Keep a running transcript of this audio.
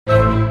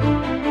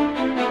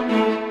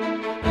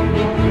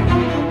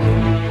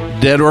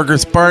Dead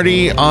Workers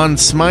Party on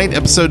Smite,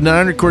 episode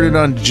 9, recorded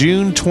on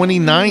June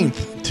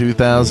 29th,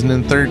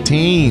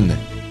 2013.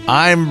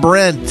 I'm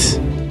Brent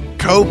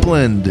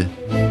Copeland.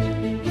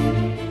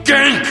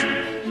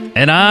 Gank!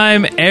 And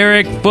I'm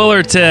Eric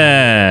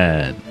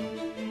Fullerton.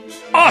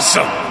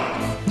 Awesome!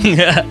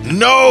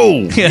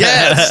 No!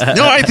 Yes!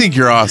 No, I think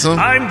you're awesome.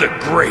 I'm the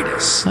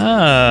greatest.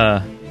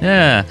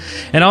 Yeah.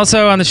 And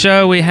also on the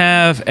show, we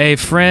have a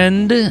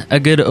friend, a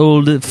good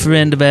old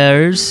friend of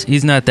ours.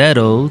 He's not that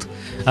old.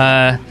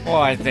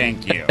 Why,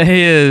 thank you.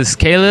 He is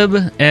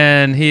Caleb,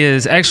 and he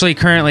is actually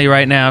currently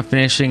right now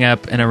finishing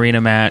up an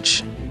arena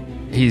match.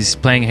 He's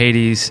playing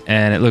Hades,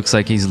 and it looks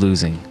like he's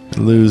losing.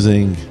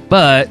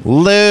 But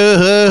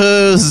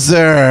Loser!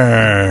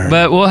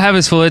 we'll have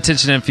his full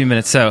attention in a few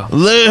minutes. So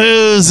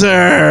Loser!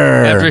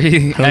 after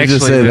he Can I actually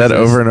just say that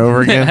loses. over and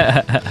over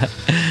again?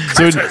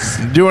 So,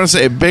 do you want to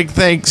say a big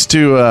thanks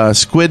to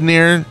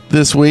Squidnear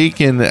this week?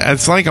 And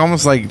it's like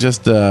almost like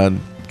just a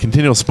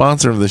continual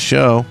sponsor of the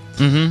show.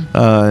 Mm-hmm.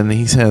 And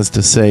he has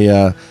to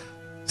say,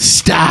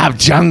 "Stop,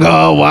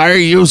 Jungle! Why are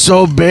you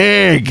so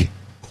big?"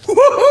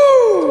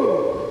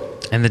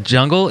 And the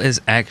jungle is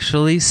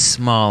actually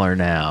smaller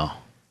now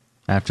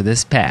after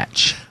this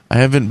patch. I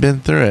haven't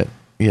been through it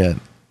yet.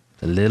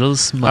 A little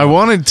smaller. I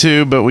wanted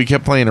to, but we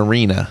kept playing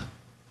arena.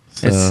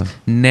 So, It's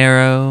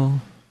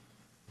narrow,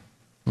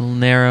 a little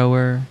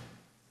narrower.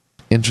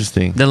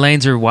 interesting. The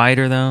lanes are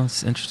wider, though.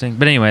 It's interesting.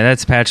 But anyway,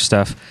 that's patch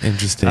stuff.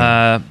 Interesting.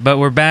 But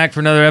we're back for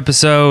another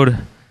episode,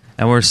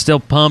 and we're still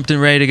pumped and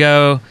ready to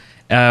go.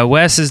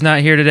 Wes is not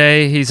here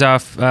today. He's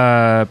off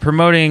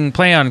promoting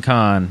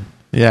PlayOnCon.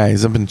 Yeah,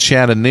 he's up in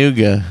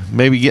Chattanooga,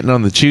 maybe getting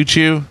on the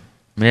choo-choo,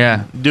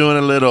 Yeah. doing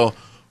a little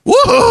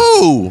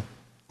woohoo!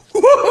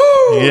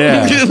 Woohoo!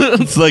 Yeah,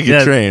 it's like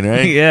a train,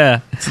 right?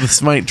 Yeah. It's the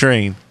Smite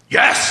train.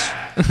 Yes!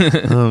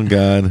 Oh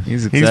God,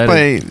 He's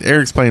excited.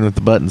 Eric's playing with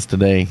the buttons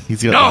today.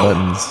 He's got the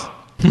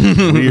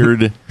buttons.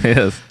 Weird,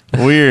 Yes.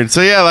 weird.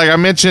 So yeah, like I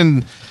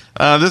mentioned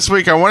this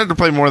week, I wanted to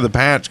play more of the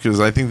patch because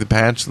I think the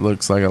patch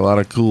looks like a lot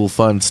of cool,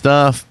 fun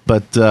stuff.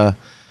 But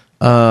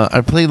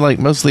I played like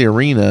mostly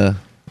arena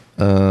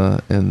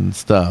and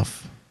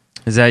stuff.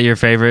 Is that your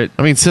favorite?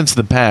 I mean, since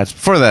the patch.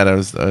 Before that, I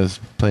was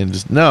playing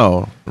just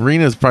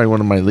arena is probably one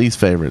of my least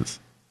favorites.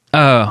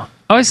 Oh,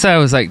 I always thought it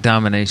was like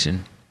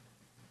domination.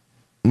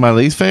 My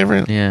least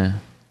favorite? Yeah.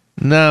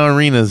 No,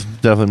 arena's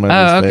definitely my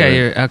Oh, least okay.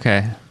 favorite. You're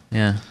okay.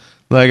 Yeah.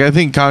 Like, I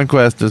think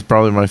Conquest is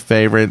probably my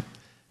favorite.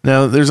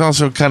 Now, there's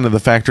also kind of the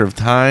factor of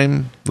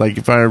time. Like,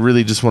 if I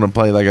really just want to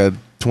play like a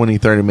 20,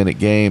 30-minute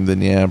game,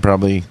 then yeah,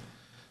 probably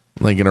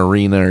like an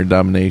arena or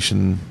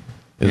domination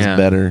is Yeah.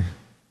 better.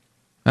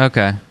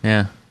 Okay.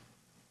 Yeah.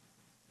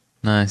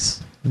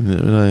 Nice.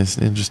 Nice,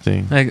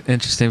 interesting. Like,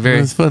 interesting. Very,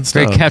 It's fun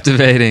very stuff.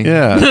 captivating.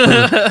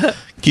 Yeah.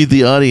 Keep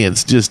the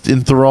audience just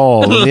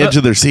enthralled on the edge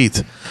of their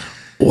seats.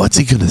 What's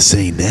he going to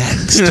say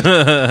next?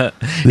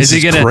 This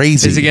is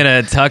crazy. Is he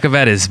gonna talk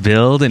about his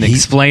build and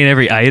explain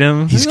every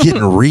item? He's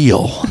getting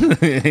real.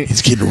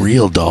 He's getting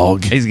real,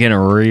 dog. He's getting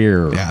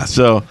rear. Yeah,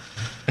 so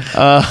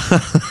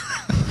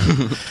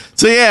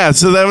so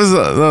that was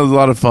a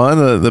lot of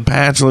fun. The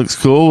patch looks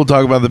cool. We'll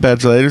talk about the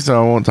patch later,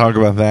 so I won't talk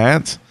about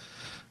that.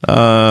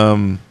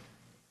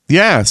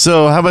 Yeah,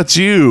 so how about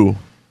you?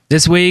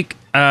 This week,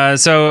 I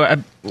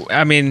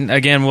mean,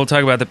 again, we'll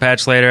talk about the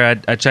patch later.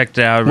 I checked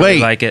it out. I really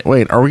like it.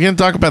 Wait, are we going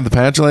to talk about the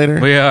patch later?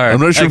 We are. I'm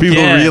not sure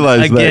people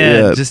realize that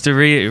yet. Just to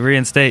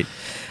reinstate.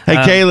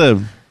 Hey,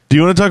 Caleb, do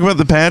you want to talk about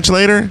the patch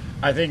later?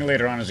 I think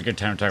later on is a good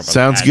time to talk about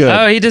Sounds that. good.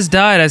 Oh, he just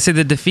died. I see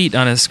the defeat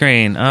on his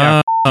screen.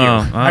 Yeah,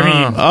 I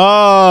mean,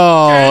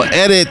 Oh,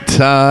 edit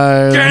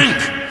time.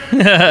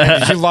 Gank!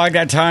 did you log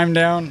that time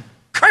down?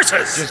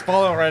 Curses! Just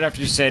follow it right after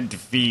you said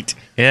defeat.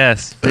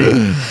 yes.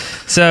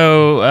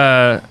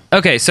 So,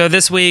 okay. So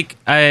this week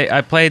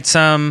I played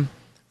some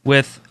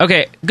with.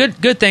 Okay,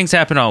 good things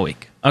happen all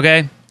week.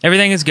 Okay,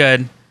 everything is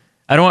good.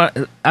 I don't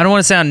want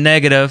to sound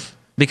negative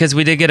because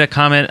we did get a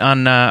comment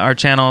on our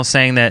channel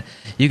saying that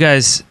you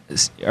guys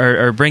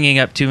are bringing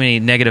up too many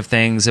negative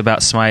things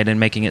about Smite and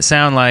making it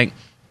sound like,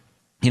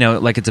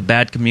 like it's a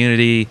bad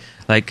community.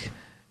 Like,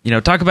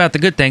 talk about the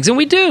good things, and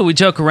we do. We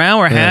joke around.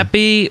 We're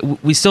happy.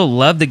 We still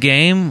love the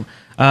game.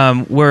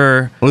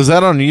 Was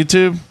that on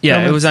YouTube?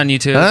 Yeah, it was on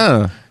YouTube.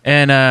 Oh.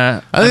 And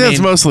I think that's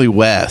mostly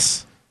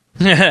Wes.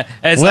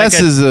 it's Wes like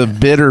is a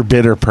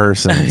bitter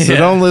person, so Yeah.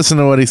 don't listen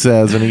to what he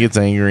says when he gets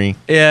angry.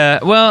 yeah.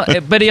 Well,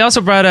 but he also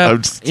brought I'm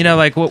up, just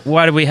like,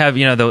 why do we have,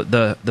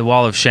 the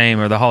wall of shame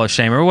or the hall of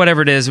shame or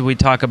whatever it is we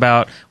talk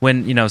about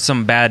when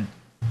some bad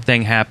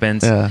thing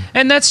happens,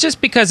 and that's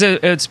just because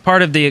it's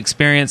part of the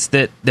experience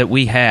that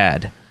we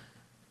had.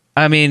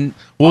 I mean,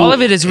 all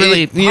of it is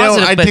really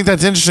positive. I but think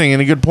that's interesting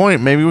and a good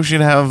point. Maybe we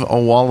should have a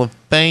wall of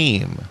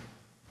fame.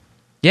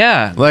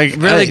 yeah, Like,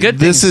 really hey, good.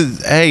 This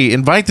things. is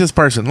invite this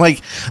person.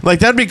 Like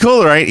that'd be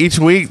cool, right? Each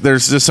week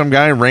there's just some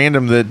guy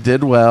random that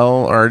did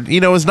well, or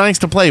is nice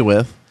to play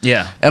with.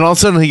 Yeah, And all of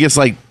a sudden he gets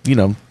like,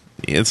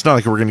 it's not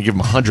like we're going to give him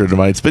 100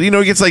 invites, but he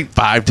gets like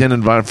 5,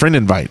 10 friend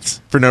invites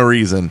for no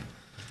reason.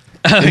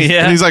 oh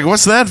yeah. And he's like,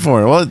 "What's that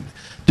for?" Well,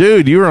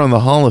 Dude, you were on the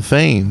Hall of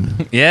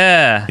Fame.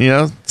 Yeah. You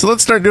know, so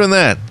let's start doing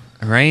that.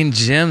 Rain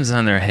gems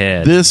on their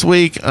head. This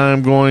week,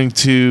 I'm going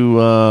to.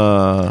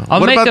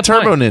 What make about a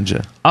Turbo point.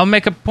 Ninja? I'll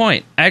make a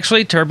point.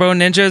 Actually, Turbo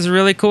Ninja is a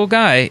really cool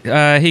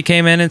guy. He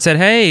came in and said,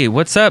 "Hey,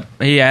 what's up?"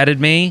 He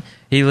added me.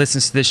 He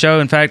listens to the show.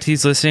 In fact,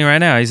 he's listening right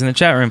now. He's in the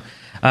chat room.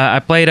 I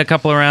played a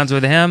couple of rounds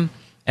with him,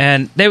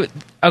 and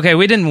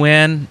we didn't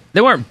win.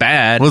 They weren't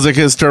bad. Was it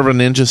because Turbo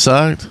Ninja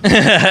sucked?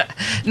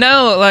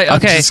 No,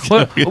 just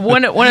one kidding. of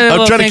the I'm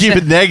little trying to things keep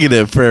that- it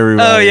negative for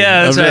everybody. Oh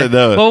yeah, that's I'm right. trying to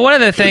know it. Well, one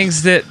of the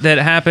things that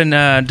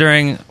happened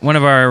during one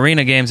of our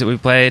arena games that we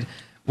played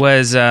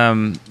was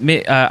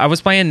I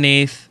was playing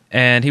Neath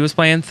and he was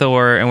playing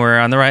Thor, and we're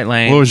on the right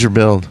lane. What was your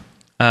build?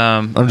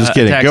 I'm just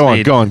kidding. attack Go on,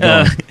 speed. go on.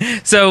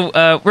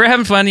 So we're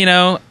having fun,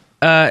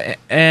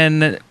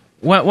 and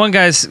one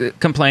guy's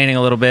complaining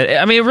a little bit.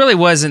 I mean, it really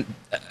wasn't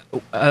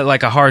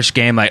like a harsh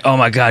game. Like, oh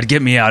my god,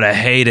 get me out! I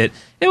hate it.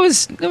 It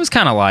was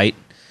kind of light.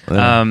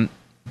 Yeah.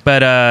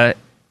 But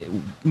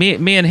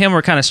me and him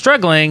were kind of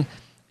struggling,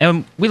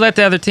 and we let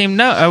the other team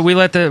know. We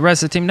let the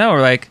rest of the team know.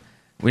 We're like,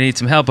 we need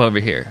some help over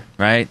here,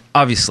 right?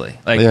 Obviously,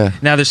 Yeah.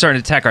 now they're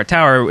starting to attack our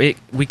tower.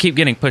 We keep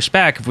getting pushed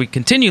back. If we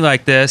continue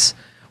like this,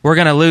 we're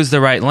gonna lose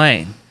the right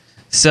lane.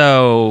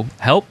 So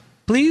help,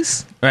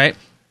 please, right?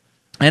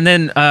 And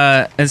then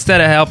instead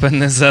of helping,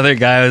 this other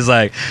guy was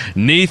like,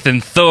 Neath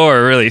and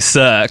Thor really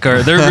suck,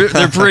 or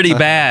they're pretty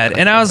bad.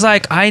 And I was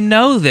like, I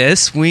know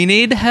this. We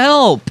need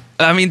help.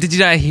 I mean, did you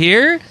not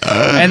hear?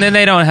 And then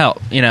they don't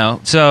help,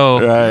 So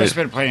I've Right. just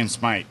been playing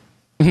Smite.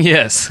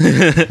 yes.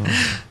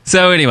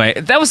 So anyway,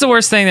 that was the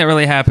worst thing that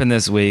really happened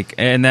this week,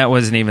 and that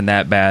wasn't even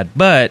that bad.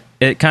 But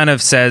it kind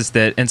of says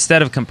that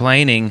instead of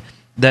complaining,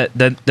 that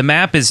the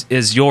map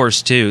is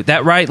yours too.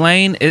 That right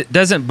lane, it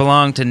doesn't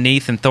belong to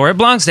Neath and Thor. It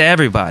belongs to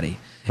everybody.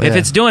 If Yeah.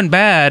 it's doing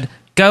bad,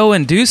 go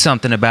and do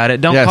something about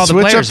it. Don't Yeah, call the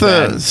players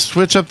bad.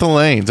 switch up the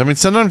lanes. I mean,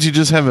 sometimes you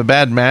just have a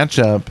bad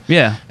matchup.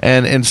 Yeah.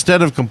 And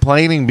instead of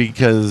complaining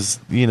because,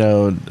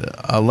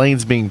 a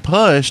lane's being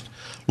pushed,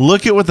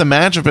 look at what the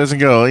matchup is and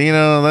go,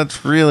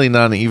 that's really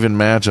not an even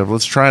matchup.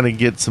 Let's try to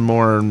get some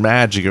more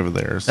magic over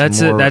there.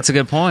 That's a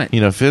good point.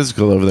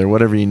 Physical over there,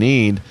 whatever you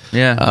need.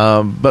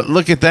 Yeah. But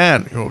look at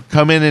that.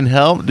 Come in and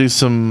help, do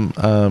some,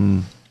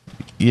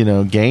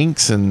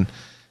 ganks and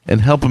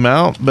help them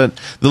out. But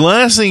the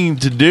last thing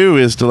to do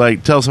is to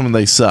tell someone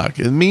they suck.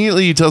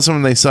 Immediately you tell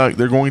someone they suck,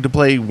 they're going to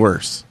play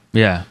worse.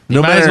 Yeah.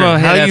 No might as matter well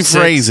hit how you F6.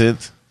 phrase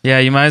it. Yeah,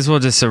 you might as well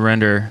just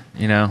surrender,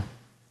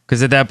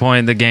 because at that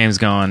point the game's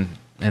gone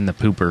in the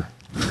pooper.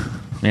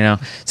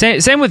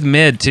 Same with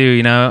mid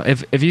too.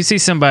 If you see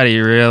somebody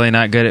really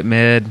not good at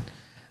mid,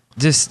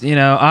 just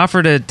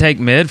offer to take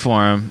mid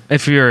for them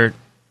if you're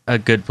a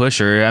good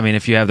pusher. I mean,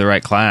 if you have the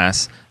right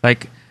class,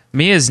 like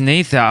me as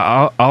Neath,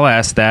 I'll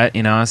ask that.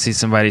 I see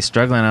somebody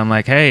struggling, I'm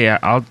like, hey,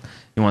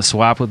 you want to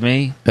swap with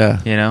me?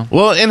 Yeah.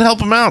 Well, and help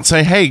them out.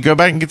 Say, hey, go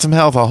back and get some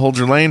health. I'll hold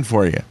your lane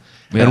for you.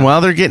 Yeah. And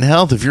while they're getting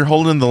health, if you're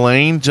holding the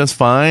lane just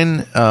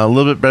fine, a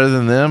little bit better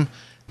than them,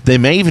 they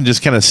may even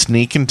just kind of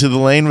sneak into the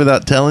lane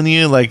without telling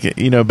you,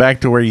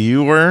 back to where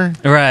you were.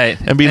 Right.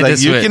 And be like,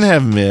 just you switch. can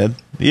have mid.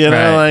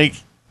 Right.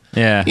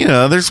 Yeah.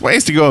 There's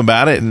ways to go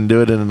about it and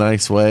do it in a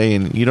nice way,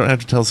 and you don't have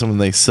to tell someone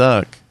they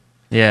suck.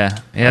 Yeah.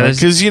 there's-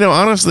 Because,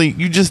 honestly,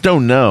 you just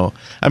don't know.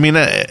 I mean,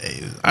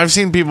 I've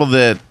seen people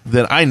that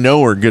I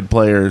know are good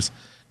players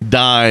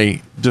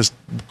die just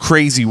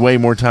crazy way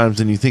more times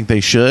than you think they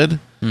should.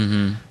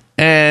 Mm-hmm.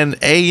 And,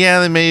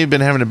 they may have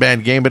been having a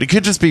bad game, but it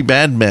could just be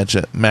bad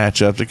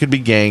matchups. It could be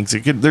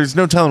ganks. There's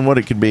no telling what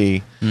it could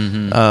be.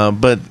 Mm-hmm.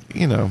 But,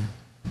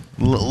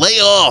 lay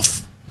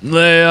off.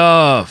 Lay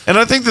off. And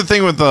I think the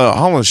thing with the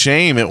Hall of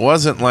Shame, it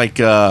wasn't like...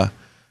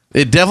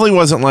 it definitely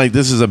wasn't like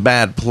this is a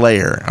bad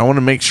player. I want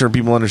to make sure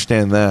people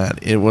understand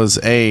that. It was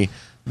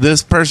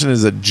this person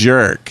is a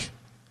jerk.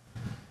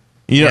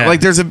 Yeah.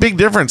 There's a big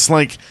difference.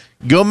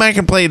 Go back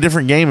and play a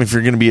different game if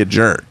you're going to be a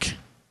jerk.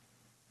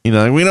 We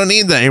don't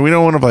need that. We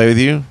don't want to play with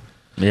you.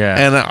 Yeah.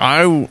 And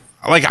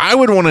I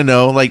would want to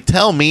know,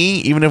 tell me,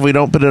 even if we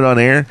don't put it on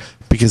air,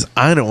 because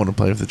I don't want to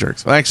play with the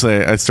jerks. Well,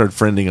 actually, I started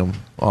friending them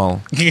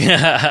all.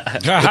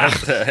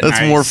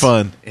 That's more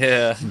fun.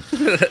 Yeah.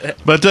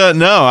 But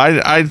no,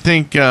 I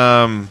think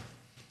I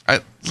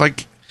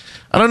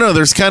don't know.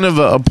 There's kind of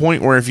a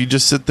point where if you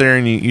just sit there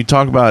and you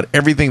talk about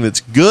everything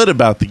that's good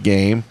about the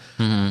game,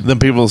 then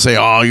people will say,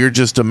 "Oh, you're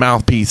just a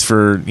mouthpiece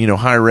for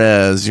high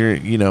res. We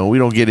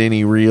don't get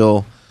any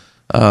real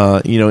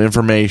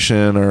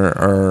information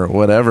or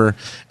whatever."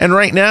 And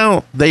right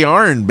now they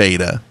are in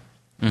beta.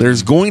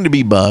 There's going to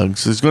be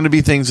bugs. There's going to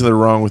be things that are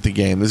wrong with the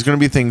game. There's going to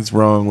be things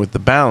wrong with the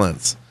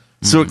balance.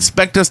 So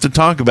expect us to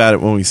talk about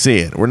it when we see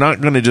it. We're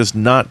not going to just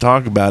not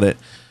talk about it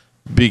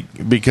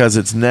because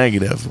it's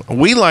negative.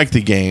 We like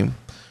the game.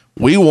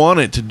 We want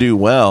it to do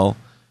well.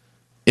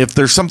 If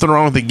there's something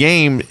wrong with the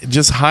game,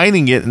 just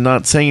hiding it and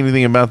not saying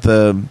anything about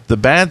the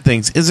bad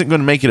things isn't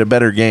going to make it a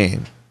better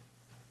game.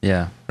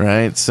 Yeah.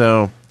 Right?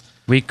 So,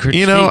 We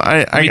critique,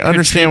 I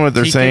understand what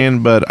they're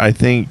saying, but I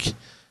think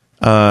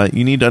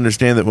you need to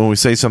understand that when we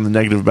say something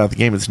negative about the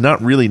game, it's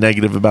not really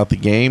negative about the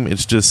game.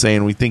 It's just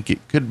saying we think it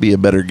could be a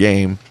better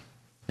game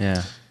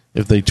Yeah.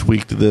 if they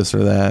tweaked this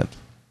or that.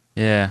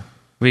 Yeah.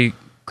 We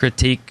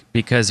critique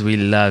because we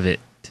love it.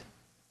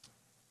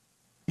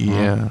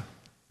 Yeah.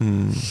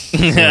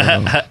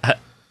 Yeah.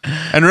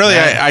 And really,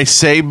 I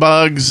say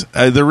bugs.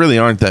 There really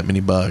aren't that many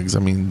bugs. I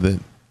mean,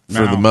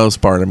 for the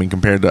most part, I mean,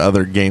 compared to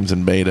other games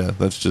in beta,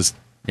 that's just...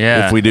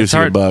 Yeah. If we do it's see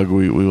hard, a bug,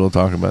 we will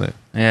talk about it.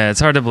 Yeah, it's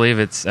hard to believe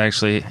it's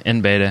actually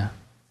in beta.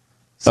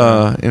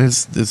 So, And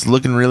it's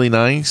looking really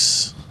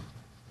nice.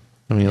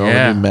 I mean, all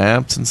Yeah. the new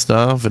maps and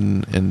stuff,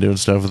 and doing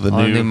stuff with the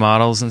all the new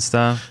models and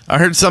stuff. I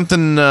heard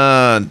something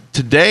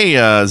today.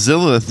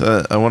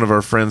 Zillith, one of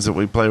our friends that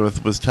we play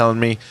with, was telling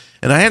me,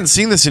 and I hadn't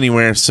seen this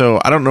anywhere,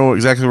 so I don't know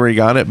exactly where he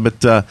got it.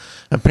 But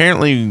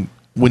apparently,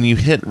 when you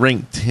hit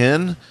rank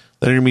 10,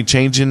 they're going to be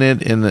changing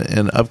it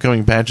in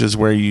upcoming patches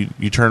where you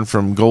turn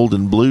from gold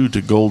and blue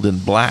to gold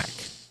and black.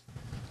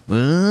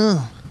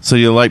 So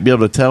you'll be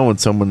able to tell when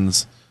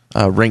someone's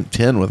rank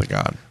 10 with a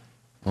god.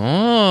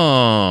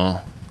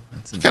 Oh,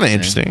 that's Kind of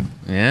interesting.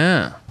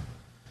 Yeah.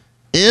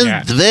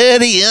 Yeah.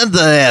 Very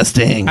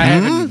interesting. I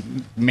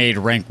haven't made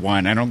rank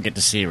 1. I don't get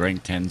to see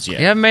rank 10s yet.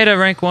 You haven't made a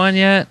rank 1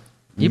 yet?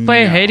 You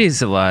play No.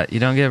 Hades a lot. You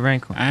don't get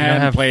rank 1. I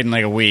haven't played in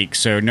like a week,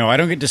 so no, I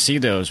don't get to see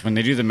those. When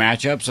they do the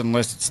matchups,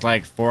 unless it's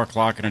like 4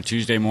 o'clock on a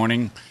Tuesday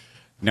morning,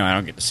 no, I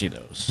don't get to see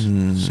those.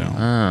 So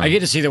I get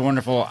to see the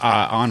wonderful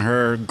on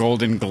her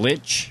golden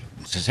glitch.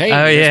 It says, hey,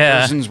 Oh, this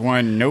yeah. person's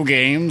won no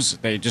games.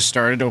 They just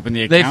started, open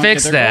the They account.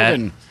 fixed they're that.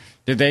 golden.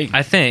 Did they?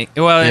 I think.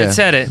 Well, Yeah, it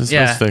said it. they're supposed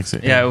Yeah. to fix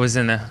it, Yeah, yeah. it was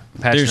in the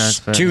patch There's notes.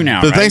 But 2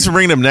 now, But right? thanks for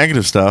bringing up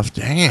negative stuff.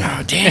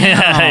 Damn. Damn.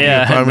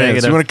 yeah. 5 minutes.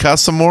 negative. You want to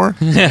cuss some more?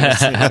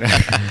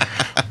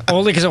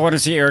 Only because I want to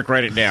see Eric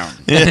write it down.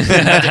 Edit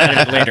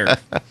it later.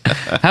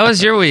 How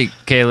was your week,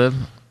 Caleb?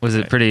 Was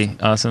it pretty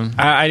awesome?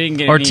 I didn't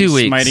get Or any 2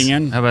 weeks? smiting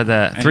in. How about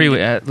that? I 3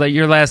 didn't weeks. Like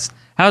your last.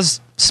 How's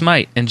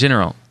Smite in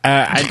general?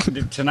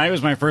 Tonight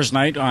was my first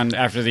night on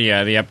after the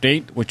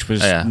update, which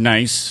was Yeah.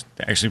 nice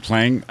actually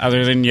playing.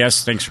 Other than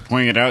yes, thanks for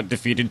pointing it out.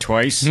 Defeated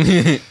twice.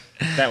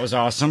 That was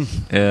awesome.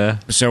 Yeah.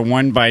 So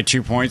one by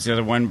 2 points, the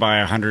other one by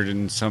 100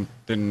 and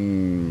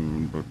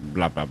something.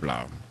 Blah blah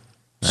blah.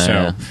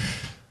 So,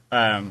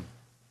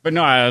 but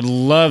no, I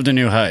love the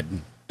new HUD.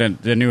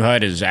 The new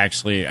HUD is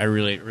actually I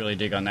really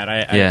dig on that.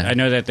 I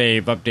know that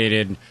they've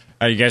updated.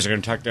 You guys are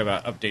going to talk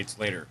about updates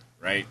later,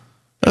 right?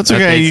 That's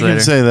okay. Updates You later.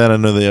 can say that. I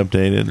know they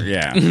updated.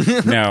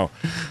 Yeah. No.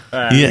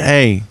 Yeah.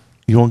 Hey,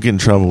 you won't get in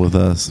trouble with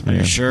us. Man.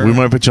 you sure? We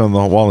might put you on the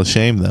wall of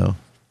shame, though.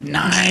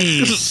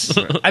 Nice.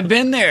 I've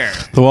been there.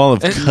 The wall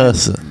of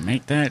cussing.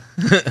 Make that.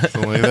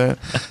 Something like that.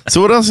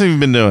 So what else have you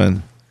been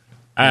doing?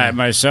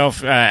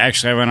 Myself,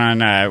 actually, I went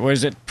on, what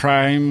is it,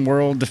 Prime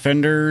World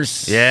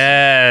Defenders?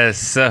 Yes.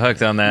 So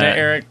hooked on that.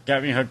 Eric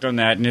got me hooked on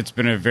that, and it's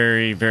been a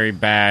very, very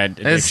bad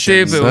addiction. It's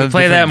stupid. Is that We a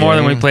play that different more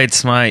than we game? played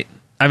Smite.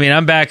 I mean,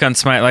 I'm back on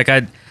Smite. Like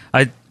I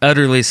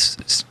utterly Is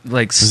this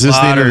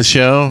the end of the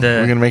show?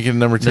 We're gonna make it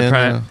number 10.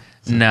 now?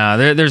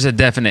 No, there's a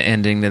definite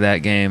ending to that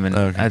game, and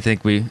Okay. I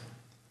think we.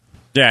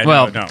 Yeah,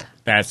 Well- no,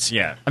 that's,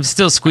 yeah. I'm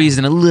still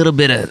squeezing a little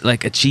bit of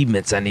like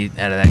achievements I need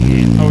out of that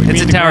game. Oh, you it's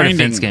mean a the tower grinding,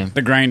 defense game.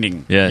 The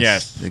grinding.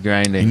 Yes. the You're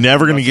grinding.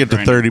 never gonna Lots get of to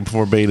grinding. 30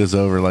 before beta's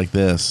over like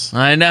this.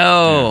 I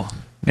know.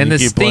 And You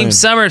the keep Steam playing.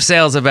 Summer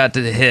Sale's about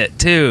to hit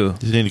too.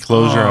 You need to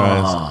close your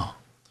eyes.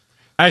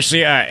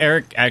 Actually,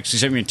 Eric actually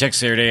sent me a text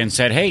the other day and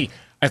said, hey,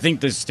 I think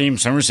the Steam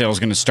Summer Sale is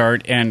going to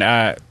start, and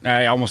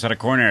I almost had a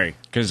coronary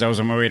because I was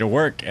on my way to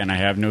work, and I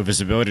have no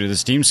visibility to the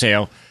Steam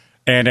sale.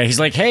 And he's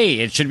like, hey,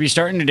 it should be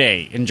starting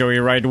today. Enjoy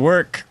your ride to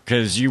work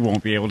because you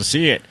won't be able to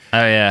see it. Oh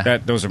yeah.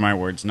 Those are my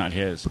words, not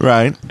his.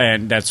 Right.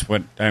 And that's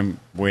what I'm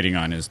waiting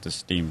on is the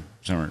Steam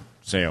Summer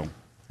Sale.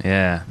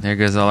 Yeah. There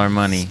goes all our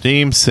money.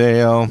 Steam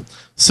sale.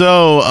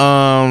 So,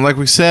 like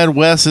we said,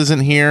 Wes isn't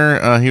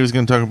here. He was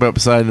going to talk about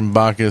Poseidon and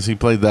Bacchus. He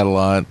played that a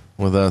lot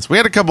with us. We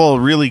had a couple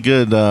of really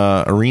good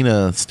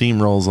arena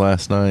steam rolls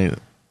last night.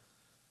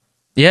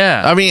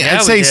 Yeah. I mean, Yeah,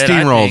 I'd say we did,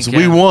 steam I rolls. think,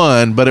 We yeah.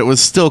 won, but it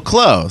was still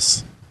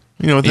close.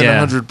 You know, within Yeah.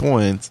 100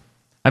 points.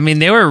 I mean,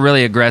 they were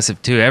really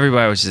aggressive too.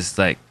 Everybody was just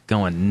like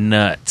going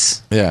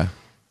nuts. Yeah.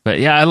 But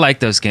yeah, I like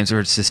those games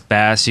where it's just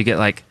fast. You get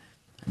like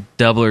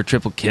double or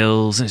triple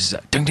kills. And it's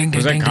just like, ding, ding, ding,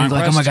 Was that ding, ding. Like, oh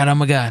my Conquest? god, oh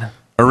my god.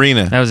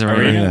 Arena. That was a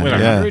Arena arena. with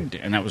yeah. 100,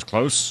 and that was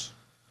close.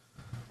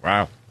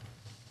 Wow.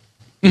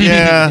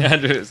 Yeah,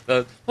 100 was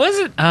close. Was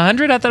it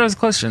 100? I thought it was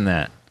closer than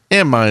that.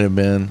 it might have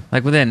been.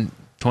 Like within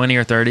 20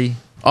 or 30.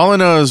 All I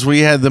know is we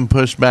had them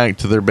pushed back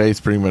to their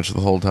base pretty much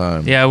the whole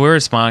time. Yeah, we were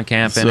spawn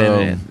camping, So-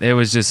 and it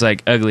was just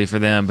like ugly for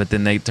them. But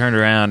then they turned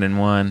around and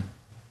won.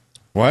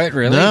 What,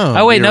 really? No.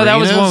 Oh, wait, the no, that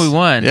was the arenas? one we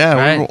won, Yeah,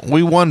 right?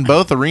 we won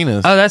both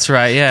arenas. Oh, that's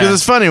right. Yeah, Because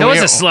it's funny. It we-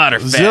 was a slaughter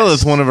fest.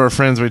 Zillith, one of our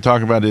friends we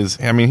talk about, is,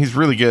 I mean, he's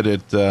really good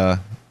at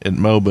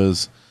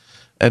MOBAs.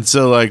 And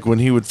so, like, when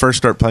he would first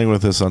start playing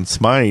with us on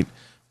Smite,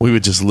 we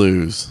would just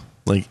lose,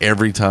 like,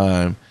 every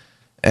time.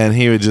 And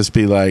he would just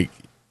be like,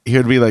 I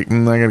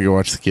gotta go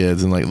watch the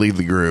kids and, like, leave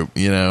the group,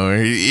 you know?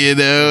 Or, you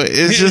know,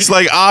 it's just,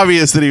 like,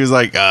 obvious that he was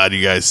like, God,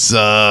 you guys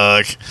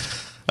suck.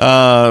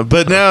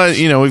 But now,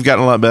 we've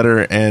gotten a lot better,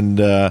 and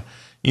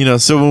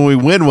so when we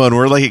win one,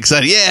 we're like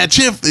excited. Yeah,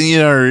 Chip,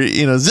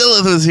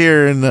 Zillith was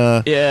here, and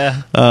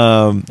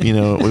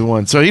we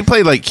won. So he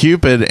played like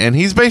Cupid, and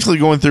he's basically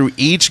going through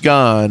each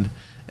god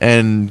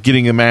and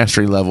getting a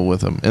mastery level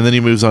with him, and then he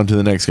moves on to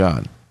the next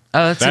god.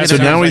 Oh, that's So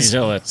good. now sounds he's-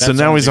 like Zillith. That so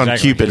now he's sounds on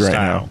exactly Cupid his right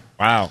style.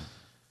 now. Wow.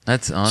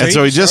 That's awesome. And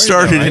so he just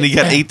started, though, and he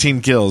right? got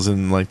 18 kills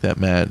in like that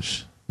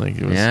match. Like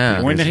it was.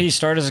 Yeah. When did he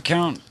start his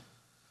account?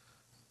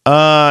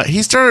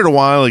 He started a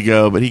while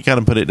ago, but he kind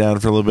of put it down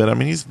for a little bit. I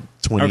mean, he's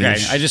 20.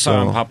 Okay, I just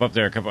saw him pop up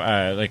there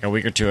a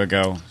week or two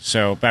ago.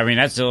 So, but I mean,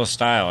 that's Zillith's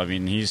style. I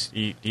mean,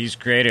 he's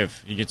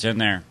creative. He gets in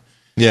there.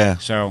 Yeah,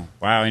 So,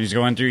 wow, and he's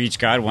going through each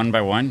god one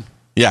by one.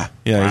 yeah.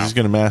 Wow. He's just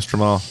gonna master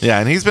them all. Yeah,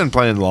 and he's been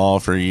playing LoL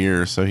for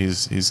years, so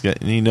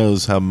he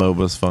knows how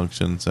MOBAs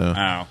function. So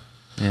Wow.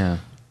 Yeah.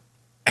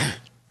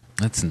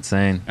 That's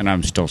insane. And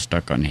I'm still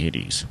stuck on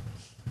Hades.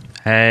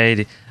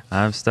 Hades.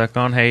 I'm stuck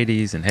on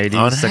Hades, and Hades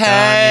on is stuck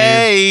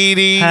Hades. on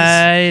you.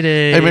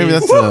 Hades. Hey, maybe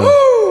that's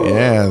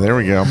yeah. There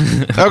we go.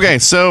 Okay,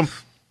 so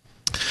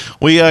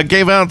we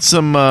gave out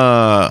some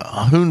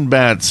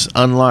Hoonbats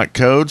unlock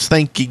codes.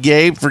 Thank you,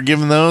 Gabe, for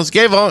giving those.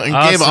 Gabe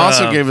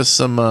also gave us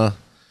some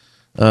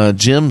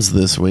gems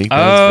this week.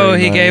 That was Oh,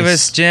 very he nice. gave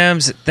us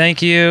gems.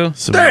 Thank you.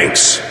 Some,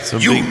 Thanks.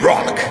 some You big,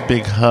 rock.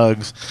 big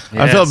hugs.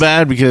 I Yes. felt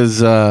bad because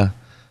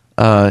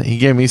he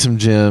gave me some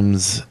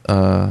gems,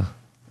 and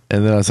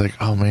then I was like,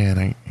 "Oh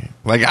man,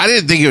 I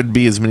didn't think it would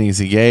be as many as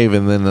he gave."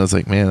 And then I was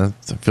like, "Man,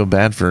 I feel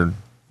bad for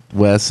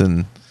Wes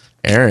and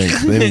Eric.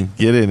 They didn't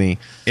get any."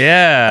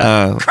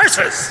 Yeah.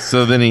 Curses.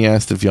 So then he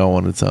asked if y'all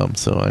wanted some.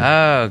 So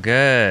Oh,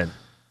 good.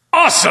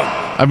 Awesome.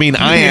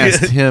 I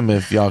asked him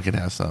if y'all could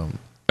have some.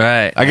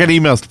 Right. I got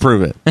emails to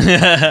prove it.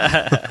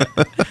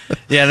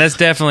 Yeah, that's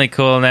definitely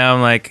cool. Now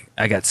I'm like,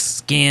 I got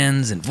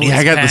skins and voice Yeah,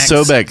 I got packs. the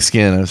Sobek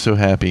skin. I was so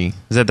happy.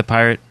 Is that the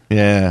pirate?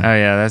 Yeah, Oh,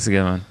 yeah, that's a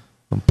good one.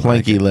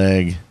 planky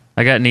leg.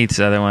 I got Neith's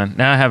other one.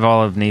 Now I have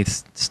all of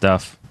Neith's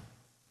stuff.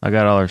 I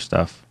got all her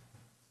stuff.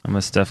 I'm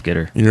a stuff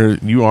getter.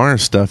 You are a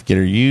stuff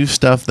getter. You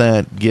stuff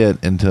that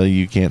get until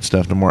you can't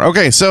stuff no more.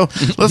 Okay, so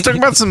let's talk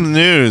about some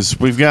news.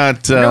 We've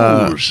got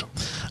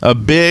a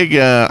big,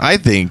 I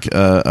think,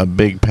 a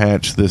big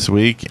patch this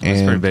week.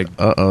 And pretty big.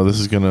 This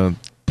is gonna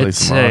play It's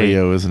some a-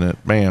 audio, isn't it?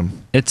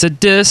 Bam. It's a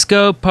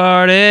disco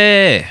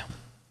party.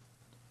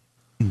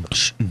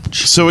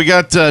 So we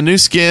got new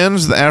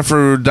skins, the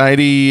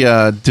Aphrodite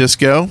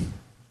disco.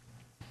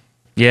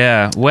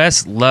 Yeah,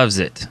 Wes loves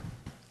it.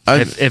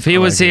 If he I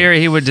was like it. here,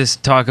 he would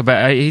just talk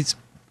about.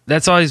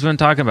 That's all he's been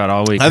talking about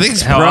all week. I think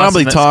he's how probably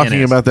awesome that skin talking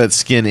is. about that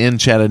skin in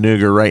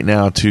Chattanooga right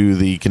now to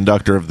the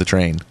conductor of the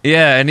train.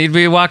 Yeah, and he'd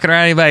be walking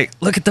around. He'd be like,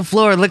 "Look at the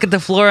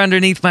floor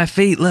underneath my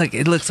feet. Look,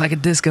 it looks like a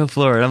disco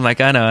floor." And I'm like,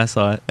 "I know, I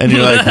saw it." And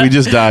you're like, we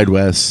just died,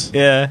 Wes.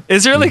 Yeah,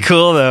 it's really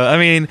cool though. I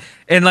mean,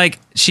 and like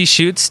she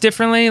shoots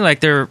differently. Like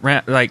they're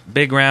like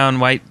big round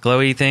white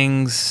glowy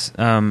things.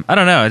 I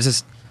don't know.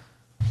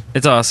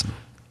 It's awesome.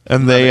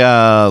 And they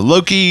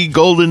Loki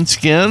golden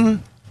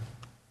skin.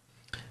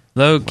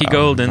 Loki Wow,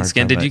 golden hard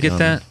skin. time Did you that get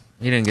that?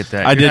 You didn't get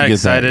that. I You're did not get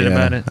excited that. Yeah,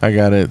 about it. I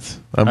got it.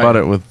 I bought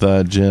it with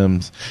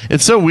gems.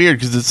 It's so weird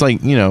because it's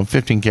like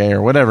 $15K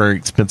or whatever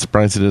expensive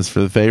price it is for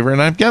the favor, and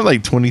I've got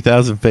like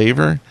 20,000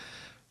 favor,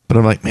 but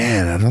I'm like,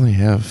 man, I only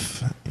have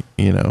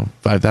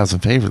 5,000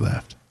 favor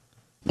left.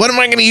 What am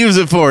I going to use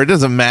it for? It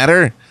doesn't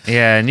matter.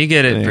 Yeah, and you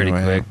get it pretty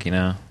Anyway. quick. You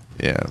know.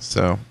 Yeah,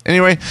 so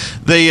anyway,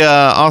 they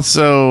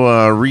also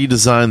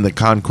redesigned the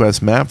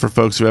Conquest map for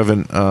folks who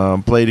haven't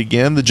played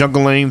again. The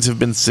jungle lanes have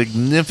been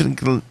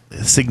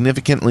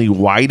significantly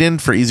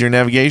widened for easier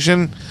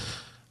navigation.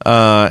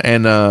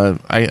 And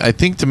I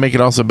think to make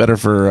it also better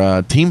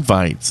for team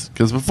fights.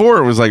 Because before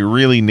it was like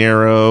really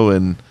narrow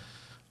and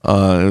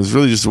it was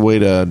really just a way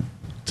to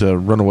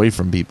run away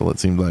from people, it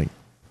seemed like.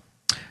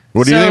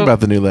 What do you So- think about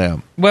the new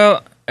layout?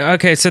 Well,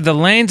 okay, so the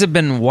lanes have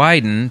been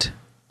widened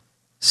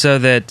so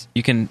that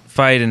you can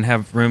fight and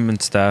have room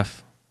and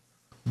stuff.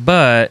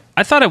 But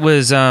I thought it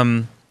was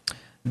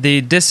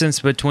the distance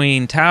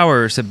between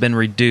towers have been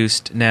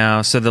reduced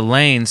now, so the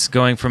lanes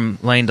going from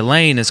lane to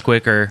lane is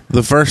quicker.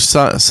 The first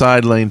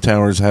side lane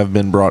towers have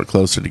been brought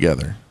closer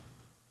together.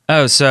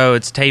 Oh, so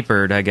it's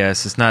tapered, I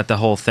guess. It's not the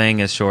whole thing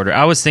is shorter.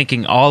 I was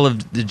thinking all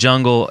of the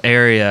jungle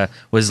area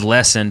was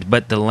lessened,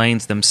 but the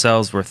lanes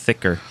themselves were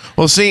thicker.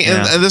 Well, see,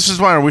 Yeah. and this is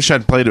why I wish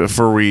I'd played it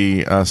before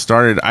we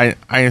started. I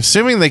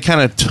assuming they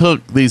kind of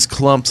took these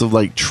clumps of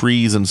like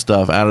trees and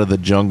stuff out of the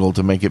jungle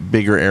to make it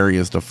bigger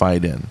areas to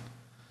fight in.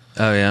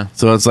 Oh, yeah.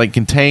 So it's like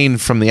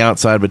contained from the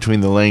outside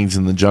between the lanes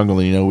and the jungle,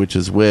 which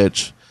is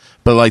which.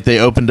 But like they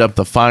opened up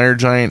the fire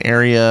giant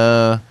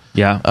area,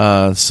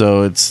 Yeah.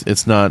 so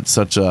it's not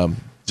such a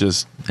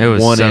just It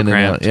was one so in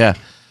cramped. and out.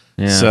 Yeah.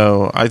 Yeah.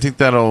 So I think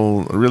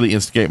that'll really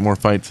instigate more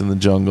fights in the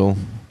jungle,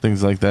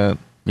 things like that.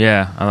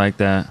 Yeah, I like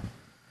that.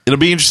 It'll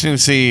be interesting to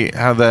see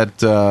how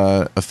that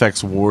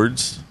affects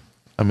wards.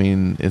 I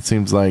mean, it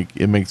seems like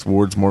it makes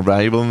wards more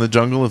valuable in the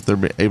jungle if they're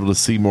able to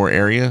see more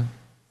area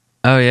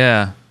Oh,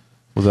 yeah.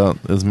 without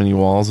as many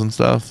walls and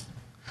stuff.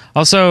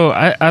 Also,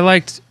 I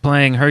liked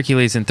playing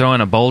Hercules and throwing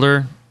a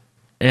boulder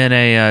in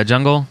a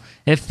jungle,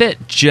 it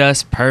fit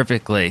just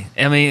perfectly.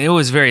 I mean, it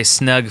was very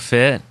snug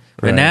fit.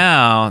 But Right.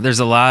 now there's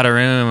a lot of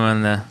room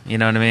on the, you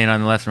know what I mean,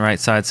 on the left and right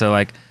side. So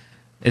like,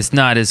 it's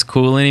not as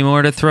cool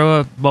anymore to throw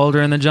a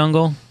boulder in the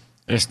jungle.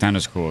 It's not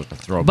as cool as to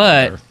throw a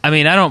But boulder. I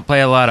mean, I don't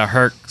play a lot of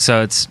Herc,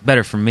 so it's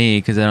better for me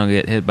because I don't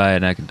get hit by it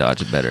and I can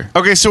dodge it better.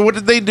 Okay, so what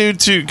did they do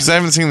to? Because I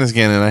haven't seen this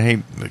again, and I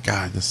hate.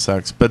 God, this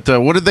sucks. But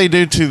what did they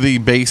do to the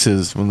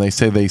bases when they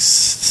say they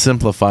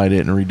simplified it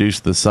and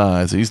reduced the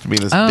size? It used to be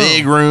this Oh.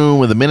 big room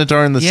with a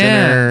Minotaur in the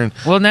center, and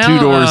Well, now, 2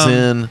 doors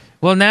in.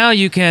 Well, now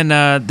you can.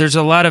 There's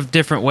a lot of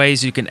different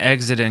ways you can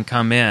exit and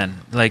come in.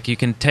 Like you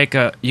can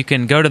you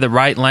can go to the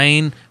right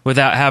lane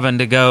without having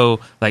to go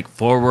like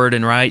forward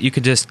and right. You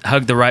could just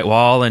hug the right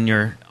wall and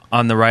you're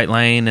on the right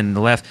lane and the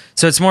left.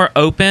 So it's more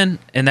open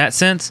in that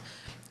sense.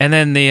 And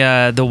then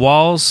the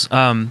walls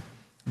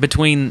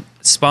between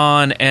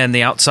spawn and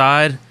the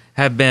outside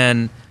have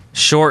been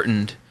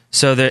shortened,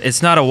 so that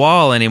it's not a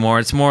wall anymore.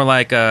 It's more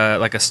like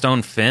a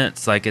stone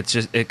fence. Like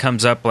it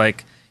comes up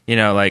like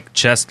like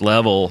chest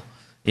level.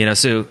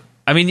 So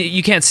I mean,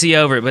 you can't see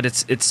over it, but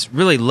it's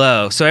really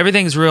low. So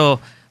everything's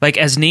real. Like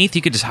as Neath,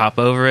 you could just hop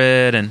over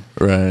it, and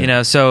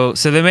Right. So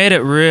they made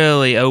it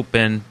really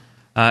open.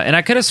 And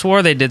I could have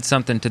swore they did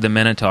something to the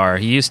Minotaur.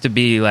 He used to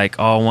be like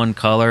all one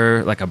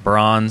color, like a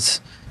bronze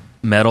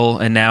metal,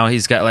 and now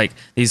he's got like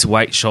these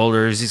white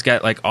shoulders. He's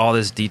got like all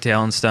this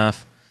detail and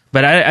stuff.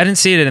 But I didn't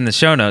see it in the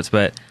show notes,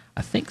 but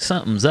I think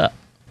something's up.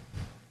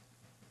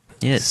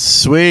 Yes.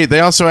 Sweet.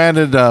 They also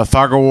added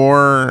Fog of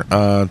War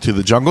to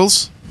the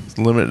jungles.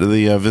 Limit to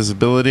the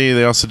visibility.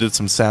 They also did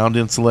some sound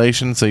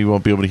insulation, so you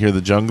won't be able to hear the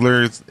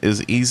jungler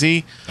is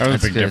easy. That was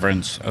That's a big good.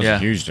 difference. That was Yeah. a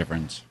huge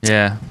difference.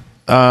 Yeah.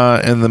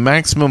 And the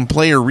maximum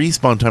player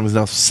respawn time is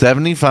now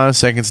 75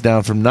 seconds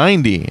down from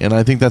 90, and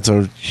I think that's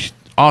a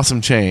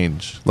awesome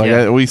change. Like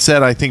Yeah. we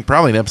said, I think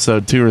probably in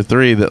episode 2 or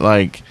 3 that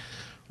like,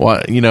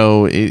 what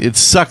it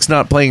sucks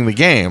not playing the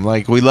game.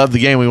 Like we love the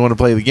game, we want to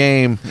play the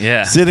game.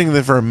 Yeah. Sitting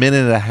there for a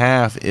minute and a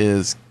half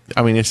is,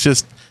 I mean, it's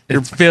just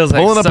you're feels like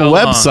pulling up so a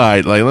long.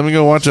 website. Like let me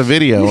go watch a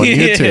video on Yeah.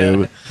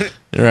 YouTube,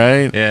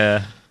 right?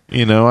 Yeah.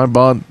 I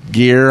bought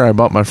gear. I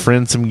bought my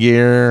friend some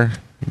gear.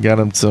 Got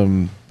him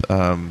some.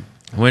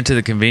 Went to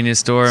the convenience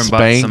store and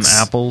bought some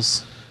Spanx.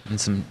 apples and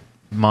some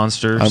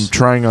monsters. I'm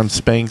trying on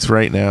Spanx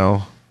right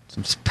now.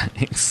 some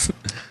Spanx.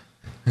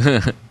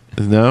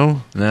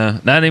 No? No,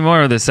 not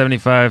anymore with a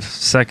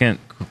 75-second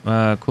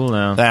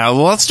cooldown.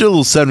 Well, let's do a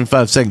little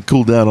 75-second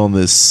cooldown on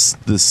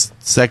this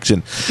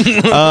section.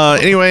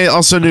 Anyway,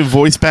 also new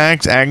voice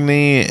packs,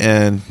 Agni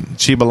and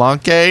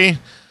Chibalanke.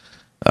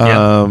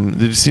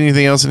 Did you see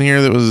anything else in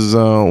here that was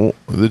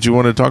that you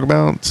wanted to talk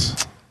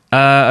about?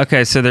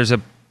 Okay, so there's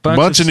a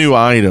bunch of new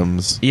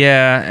items.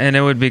 Yeah, and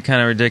it would be kind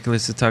of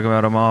ridiculous to talk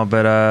about them all,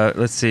 but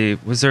let's see.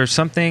 Was there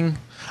something?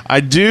 I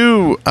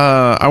do.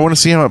 I want to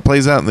see how it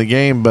plays out in the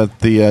game, but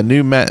the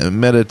new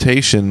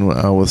meditation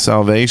with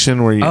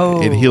salvation, where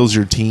it heals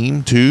your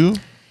team too.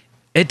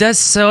 It does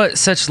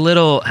such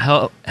little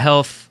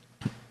health,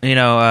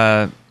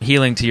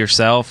 healing to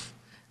yourself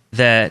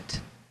that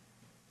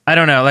I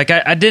don't know. Like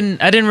I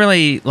didn't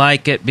really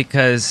like it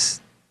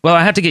because, well,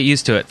 I have to get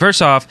used to it.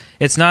 First off,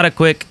 it's not a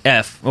quick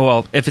F.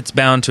 Well, if it's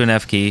bound to an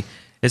F key,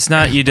 it's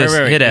not. You just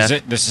Wait. hit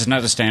F. This is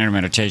not the standard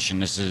meditation.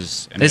 This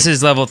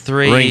is Level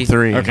 3, Rank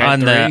 3.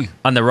 Okay.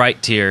 on the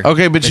right tier.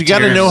 Okay, but you got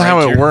to tier know is how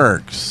right it tier.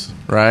 works,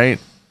 right?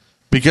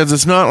 Because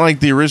it's not like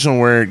the original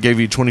where it gave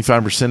you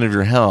 25% of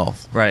your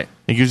health. Right.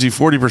 It gives you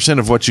 40%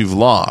 of what you've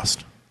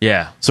lost.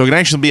 Yeah. So it can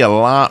actually be a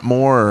lot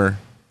more,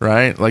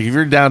 right? Like if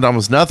you're down to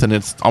almost nothing,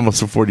 it's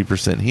almost a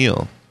 40%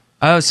 heal.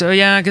 Oh, so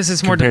yeah, I guess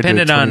it's more Compared to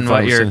dependent on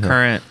what your 25%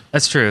 current.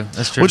 That's true.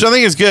 Which I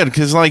think is good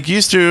because, like,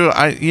 used to,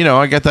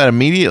 I got that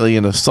immediately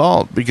in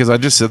Assault because I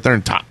just sit there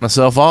and top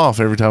myself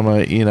off every time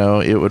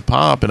it would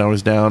pop and I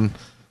was down,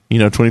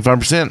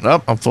 25%.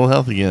 Up, I'm full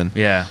health again.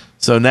 Yeah.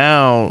 So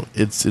now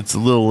it's a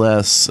little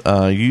less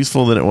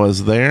useful than it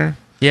was there.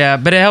 Yeah,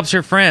 but it helps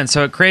your friends.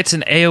 So it creates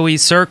an AoE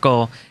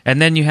circle,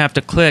 and then you have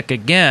to click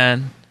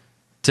again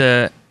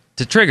to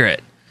trigger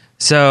it.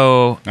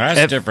 So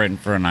That's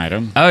different for an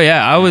item. Oh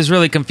yeah, I was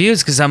really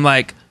confused because I'm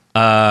like,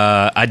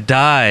 I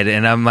died,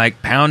 and I'm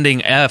like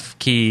pounding F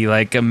key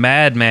like a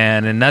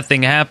madman, and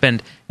nothing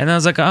happened. And I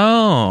was like,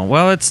 oh,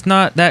 well, it's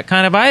not that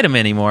kind of item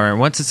anymore.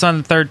 Once it's on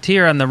the third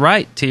tier, on the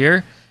right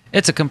tier,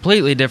 it's a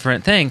completely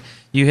different thing.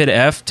 You hit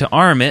F to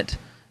arm it.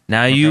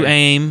 Now you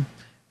aim,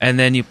 and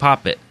then you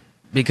pop it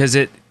because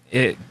it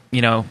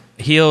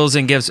heals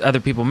and gives other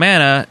people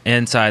mana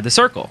inside the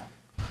circle,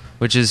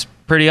 which is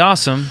pretty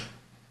awesome.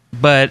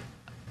 But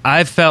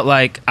I felt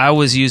like I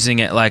was using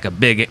it like a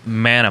big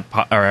mana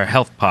pot or a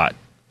health pot,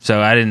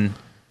 so I didn't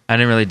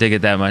really dig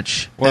it that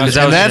much. Well, And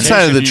that was that the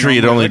side of the case if tree, you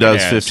it don't only look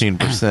does at it as.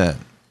 15%.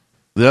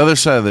 The other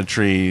side of the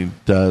tree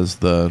does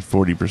the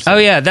 40%. Oh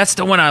yeah, that's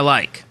the one I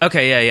like.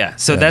 Okay, yeah.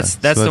 So Yeah, that's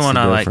the one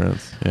I like.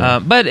 difference. Yeah.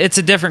 But it's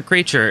a different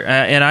creature,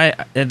 and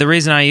the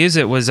reason I use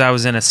it was I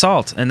was in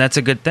Assault, and that's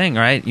a good thing,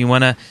 right? You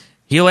want to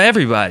heal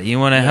everybody. You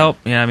want to help.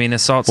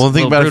 Assault's Well, a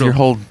think little about brutal. if your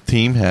whole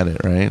team had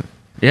it, right?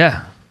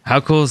 Yeah. How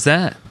cool is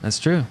that? That's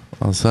true.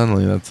 Well,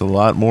 suddenly that's a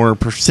lot more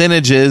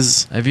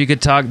percentages. If you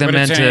could talk them But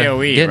it's into an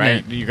AOE, getting right?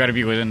 it. You got to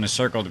be within the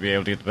circle to be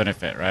able to get the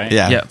benefit, right?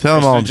 Yeah, Yeah. tell them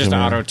It's all. not just to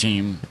an me. auto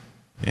team.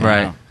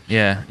 Right. know.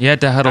 Yeah. You had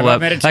to huddle How about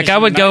up. meditation Like I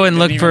would go tonight? and Didn't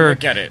look even for.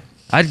 look at it.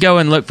 I'd go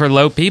and look for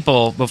low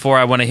people before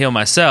I want to heal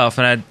myself,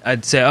 and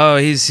I'd say, "Oh,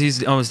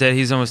 he's almost dead.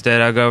 He's almost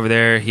dead." I'll go over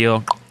there,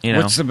 heal. You know,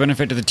 What's the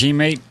benefit to the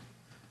teammate?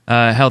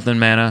 health and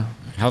mana.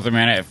 Health and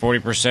mana at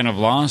 40% of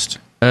lost.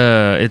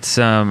 It's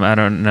I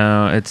don't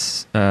know.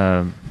 It's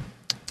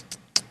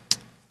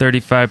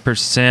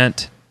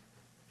 35%.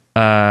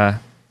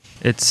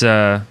 It's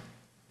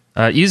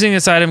using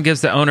this item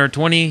gives the owner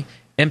 20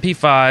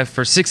 MP5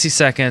 for 60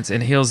 seconds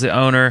and heals the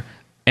owner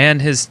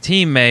and his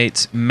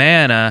teammates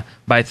mana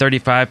by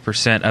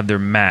 35% of their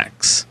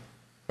max.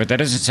 But that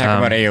doesn't talk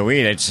about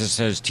AoE. That just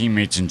says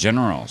teammates in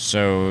general.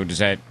 So does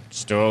that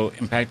still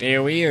impact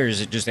AoE, or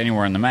is it just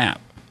anywhere on the map?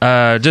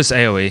 Just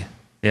AoE.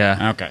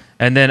 Yeah. Okay.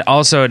 And then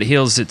also it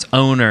heals its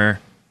owner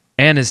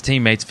and his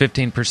teammates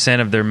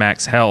 15% of their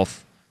max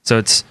health. So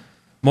it's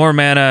more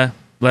mana,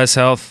 less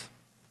health,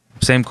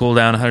 same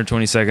cooldown,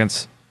 120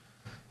 seconds.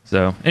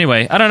 So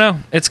anyway, I don't know.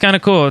 It's kind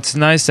of cool. It's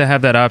nice to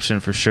have that option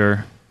for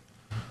sure.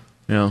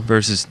 You know,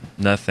 versus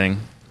nothing.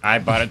 I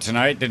bought it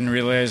tonight. Didn't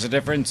realize the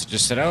difference.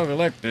 Just said, "Oh,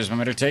 look, there's my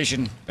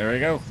meditation. There we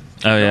go."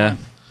 Oh yeah.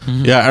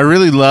 Yeah, I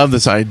really love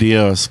this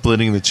idea of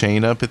splitting the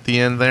chain up at the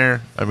end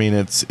there. I mean,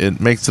 it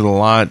makes it a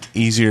lot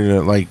easier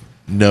to like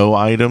know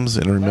items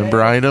and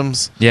remember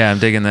items. Yeah, I'm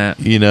digging that.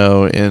 You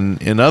know,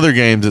 in other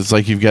games, it's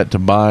like you've got to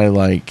buy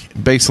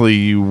like basically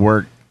you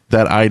work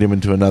that item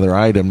into another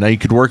item. Now you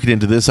could work it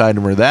into this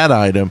item or that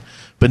item,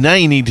 but now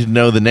you need to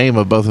know the name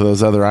of both of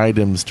those other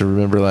items to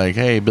remember. Like,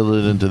 hey, build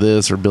it into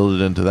this or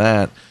build it into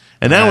that.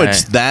 And now Right.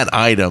 it's that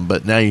item,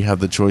 but now you have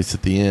the choice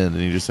at the end,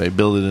 and you just say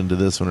build it into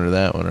this one or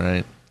that one,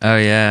 right? Oh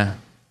yeah.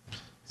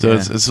 So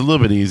Yeah. it's a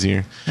little bit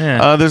easier.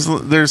 Yeah.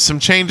 There's some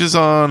changes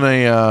on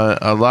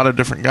a lot of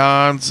different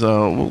gods.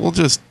 We'll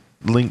just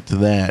link to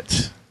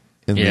that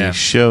in Yeah. the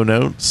show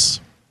notes.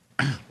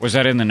 Was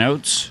that in the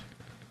notes?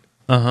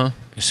 Uh-huh.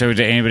 So did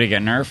anybody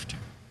get nerfed?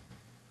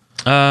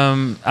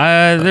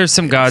 There's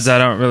some gods I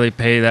don't really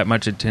pay that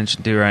much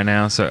attention to right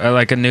now. So I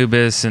like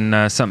Anubis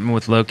and something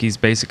with Loki's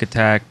basic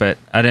attack, but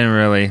I didn't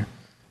really.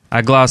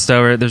 I glossed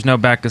over it. There's no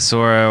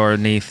Bakasura or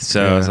Neith,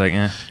 so I was like,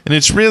 eh. And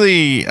it's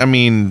really, I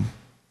mean,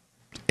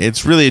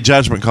 it's really a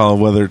judgment call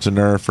of whether it's a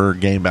nerf or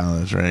game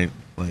balance, right?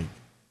 Like,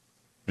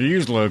 You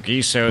used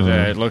Loki, so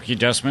the Loki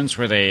adjustments,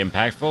 were they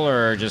impactful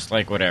or just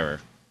like whatever?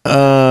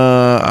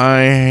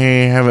 I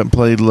haven't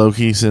played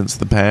Loki since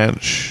the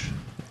patch.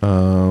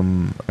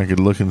 I could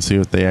look and see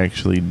what they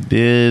actually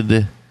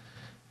did,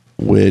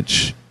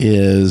 which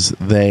is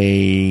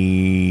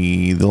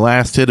the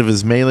last hit of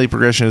his melee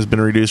progression has been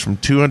reduced from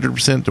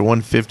 200% to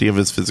 150 of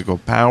his physical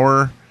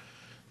power.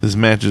 This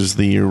matches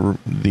the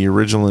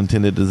original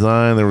intended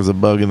design. There was a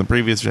bug in the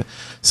previous,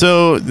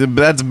 so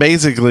that's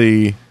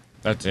basically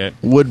That's it.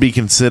 would be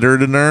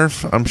considered a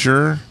nerf, I'm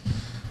sure,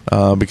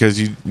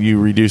 because you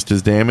reduced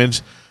his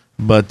damage.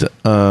 But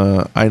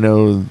I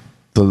know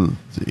the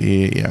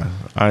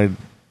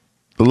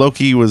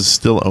Loki was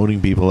still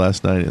owning people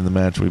last night in the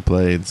match we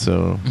played.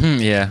 So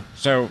Yeah.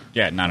 So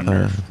yeah, not a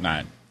nerf,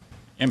 not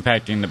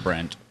impacting the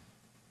Brent.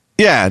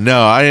 yeah,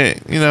 no, I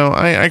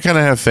kind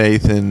of have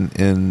faith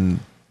in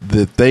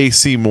that they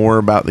see more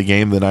about the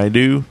game than I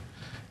do,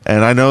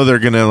 and I know they're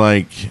gonna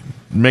like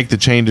make the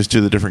changes to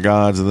the different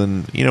gods, and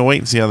then wait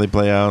and see how they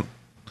play out.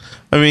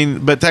 I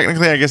mean, but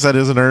technically, I guess that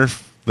is a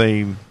nerf.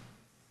 They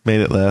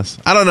made it less.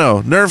 I don't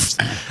know. Nerf.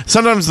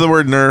 Sometimes the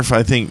word nerf,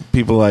 I think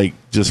people like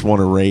just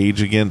want to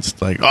rage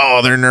against, like,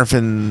 oh, they're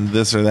nerfing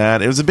this or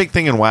that. It was a big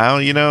thing in WoW,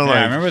 like, Yeah,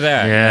 I remember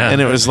that. Yeah. and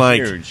it was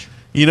like, huge.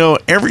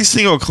 every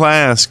single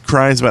class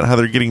cries about how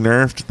they're getting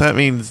nerfed. That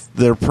means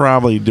they're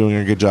probably doing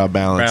a good job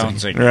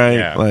balancing, right?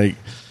 yeah. Like,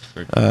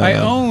 I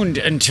owned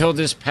until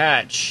this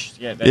patch.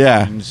 Yeah, that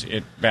Yeah. means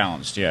it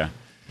balanced. Yeah.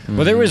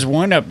 Well, there was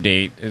one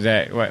update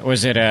that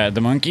was it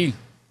the monkey.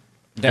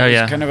 That Oh, was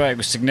yeah. kind of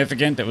like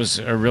significant. That was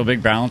a real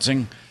big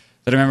balancing.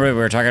 That I remember we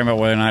were talking about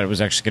whether or not it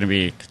was actually going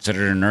to be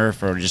considered a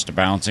nerf or just a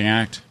balancing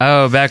act.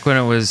 Oh, back when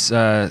it was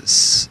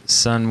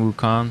Sun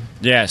Wukong.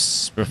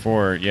 Yes,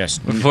 before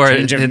Before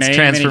change of its name,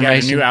 transformation. and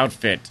he got a new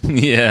outfit,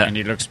 Yeah. and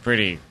he looks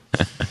pretty.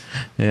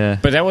 Yeah.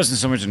 But that wasn't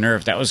so much a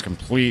nerf; that was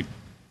complete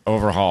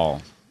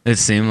overhaul. It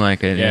seemed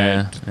like it.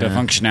 Yeah. The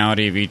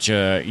functionality of each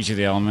of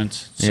the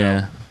elements. So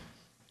Yeah.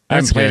 I haven't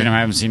That's played good. him. I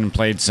haven't seen him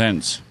played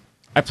since.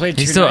 I played.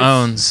 He two still nights.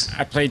 owns.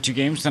 I played 2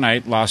 games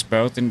tonight, lost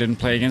both, and didn't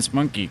play against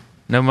Monkey.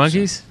 No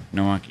monkeys?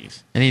 No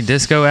monkeys. Any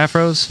disco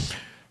afros?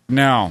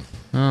 No.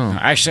 Oh.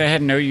 Actually, I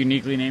had no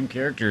uniquely named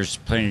characters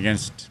playing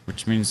against,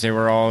 which means they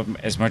were all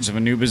as much of a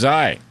noob as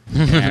I.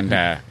 And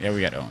yeah,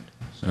 we got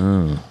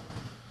owned.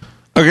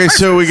 okay,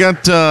 so we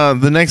got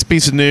the next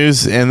piece of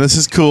news, and this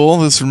is cool.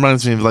 This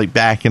reminds me of like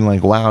back in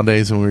like WoW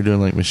days when we were doing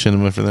like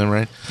machinima for them,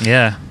 right?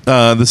 Yeah.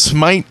 The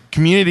Smite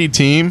community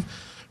team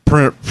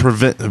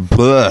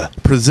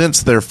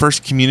presents their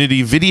first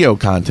community video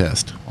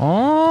contest.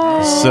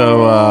 Oh.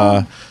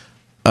 So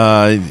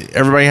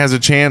Everybody has a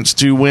chance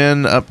to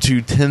win up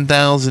to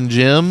 10,000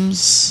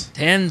 gems.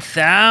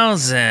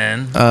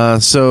 10,000.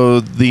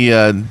 So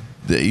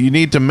you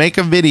need to make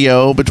a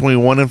video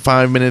between 1 and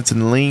 5 minutes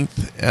in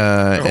length,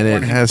 and 1 it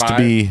and has to 5?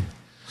 be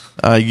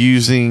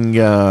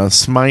using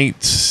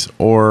Smite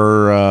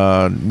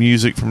or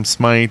music from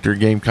Smite or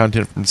game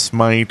content from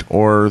Smite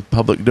or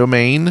public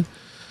domain.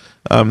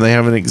 They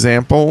have an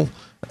example,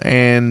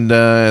 and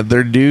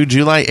they're due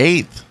July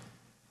 8th,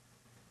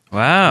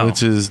 Wow.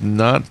 which is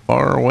not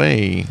far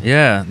away.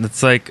 Yeah,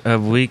 that's like a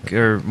week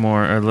or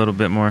more, or a little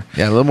bit more.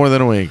 Yeah, a little more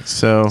than a week.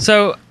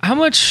 So, how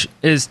much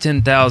is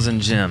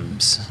 10,000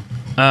 gems?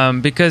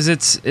 Because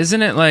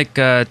isn't it like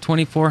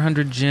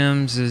 2,400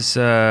 gems is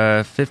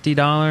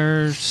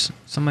 $50,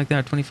 something like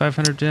that?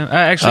 2,500 gems.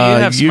 Actually, you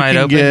have you Smite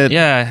can open. get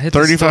Yeah, hit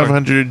the store.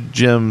 3,500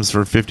 gems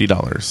for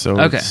 $50. So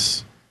Okay.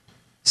 it's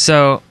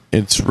So,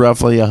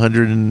 roughly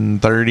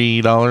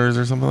 $130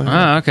 or something like that.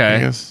 I okay.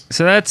 guess.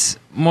 So that's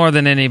more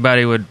than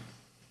anybody would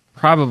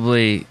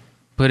probably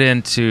put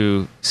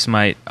into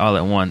Smite all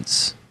at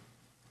once,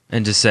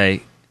 and just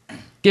say,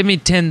 "Give me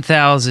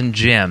 10,000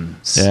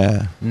 gems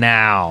Yeah,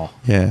 now."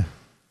 yeah.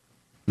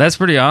 That's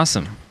pretty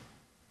awesome.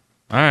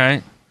 All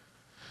right.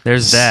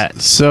 There's that.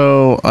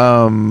 So,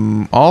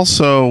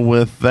 also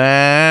with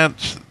that,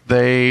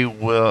 they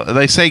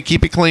say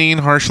keep it clean,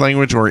 harsh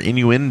language, or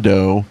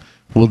innuendo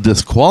will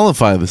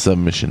disqualify the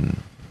submission.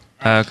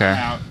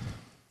 Okay.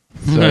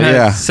 So,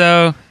 yeah.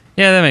 So,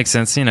 yeah, that makes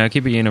sense.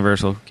 Keep it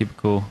universal. Keep it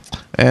cool.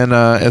 And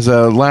as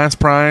a last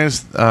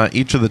prize,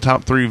 each of the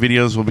top 3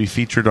 videos will be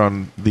featured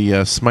on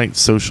the Smite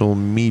social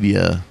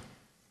media.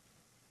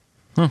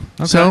 Okay.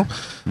 So,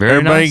 Very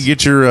everybody nice.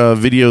 get your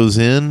videos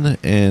in,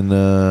 and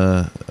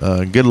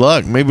good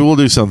luck. Maybe we'll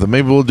do something.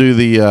 Maybe we'll do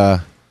the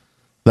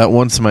that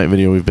one Smite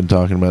video we've been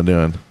talking about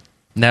doing.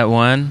 That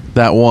one.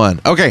 That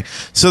one. Okay,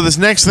 so this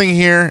next thing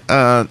here,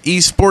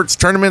 esports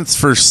tournaments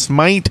for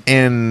Smite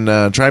and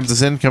Tribes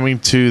Ascend coming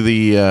to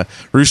the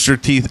Rooster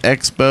Teeth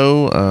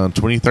Expo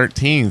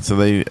 2013. So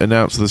they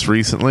announced this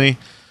recently.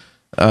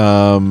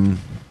 So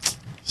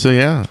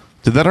yeah,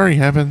 did that already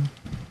happen?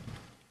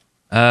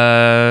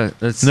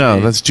 Let's see. No,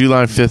 that's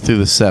July 5th through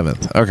the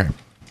 7th. Okay,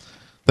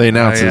 they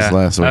announced this yeah.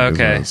 last week.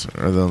 Okay.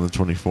 Or on the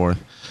 24th.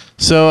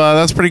 So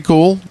that's pretty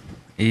cool.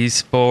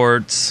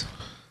 Esports.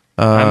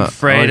 I'm I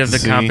afraid like of to the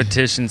see-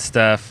 competition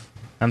stuff.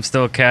 I'm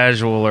still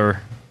casualer,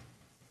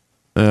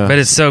 Yeah. but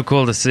it's so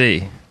cool to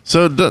see.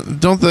 So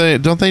don't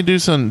they do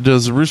some?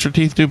 Does Rooster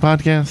Teeth do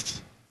podcasts?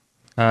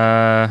 It's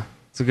a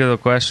good little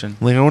question.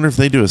 Like, I wonder if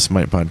they do a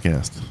Smite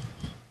podcast.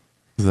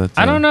 Is that,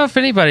 I don't know if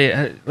anybody.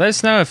 Let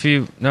us know if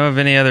you know of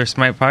any other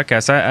Smite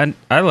podcasts.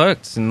 I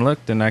looked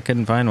and I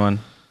couldn't find one.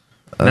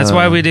 That's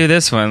why we do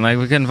this one. Like,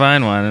 we couldn't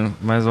find one,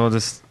 and might as well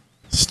just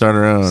Start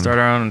our own. start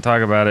our own and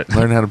talk about it.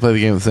 Learn how to play the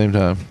game at the same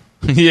time.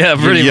 Yeah,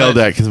 Get pretty yelled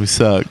much. at because we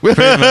suck.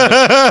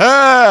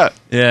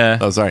 Yeah.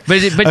 Oh, sorry.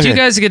 But Okay. you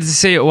guys get to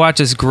see it,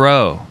 watch us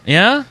grow.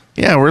 Yeah.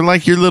 Yeah, we're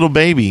like your little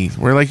baby.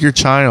 We're like your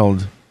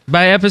child.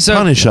 By episode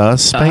Punish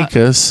us, spank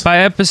us, by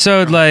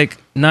episode like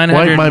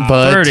wipe my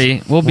butt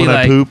 930, we'll be when I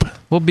like poop.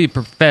 we'll be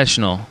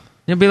professional.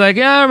 You'll be like,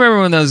 yeah, I remember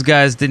when those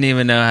guys didn't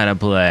even know how to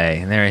play,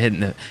 and they were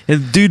hitting the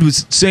dude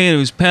was saying it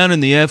was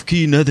pounding the F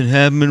key, nothing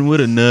happened. What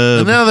a nub!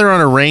 And now they're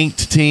on a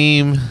ranked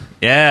team.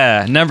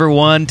 Yeah, number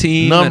 1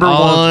 team. Number in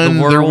all of one,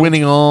 the world. they're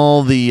winning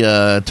all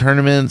the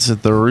tournaments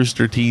at the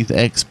Rooster Teeth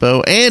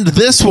Expo, and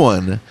this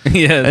one.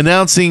 Yes.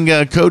 Announcing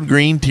Code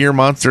Green Tier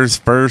Monsters'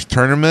 first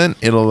tournament.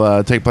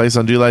 It'll take place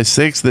on July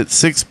 6th at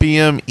 6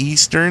 p.m.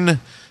 Eastern.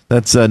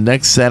 That's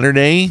next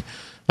Saturday.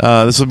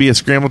 This will be a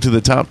scramble to the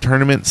top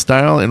tournament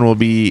style and will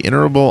be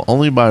enterable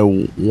only by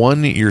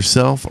one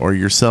yourself or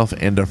yourself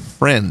and a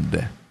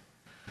friend.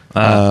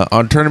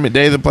 On tournament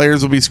day, the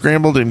players will be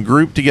scrambled and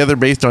grouped together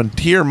based on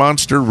tier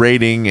monster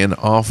rating, and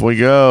off we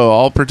go.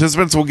 All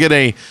participants will get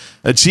a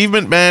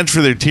achievement badge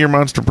for their tier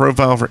monster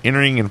profile for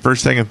entering, and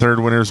first, second,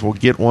 third winners will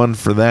get one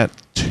for that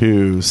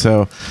too.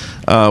 So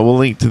we'll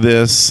link to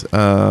this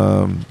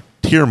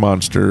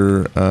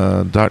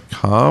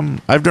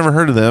tiermonster.com. I've never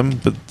heard of them,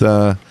 but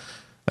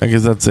I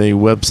guess that's a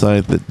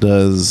website that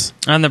does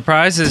On the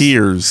prizes,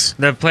 tiers.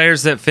 the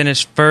players that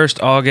finish first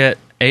all get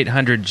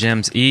 800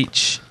 gems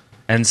each,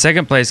 and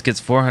second place gets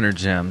 400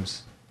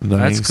 gems.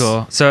 Nice. That's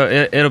cool. So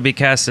it'll be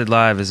casted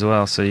live as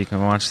well, so you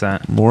can watch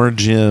that. More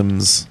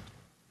gems.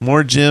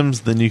 More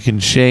gems than you can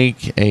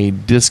shake a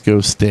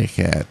disco stick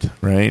at,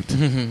 right?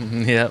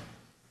 Yep.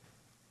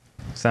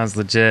 Sounds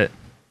legit.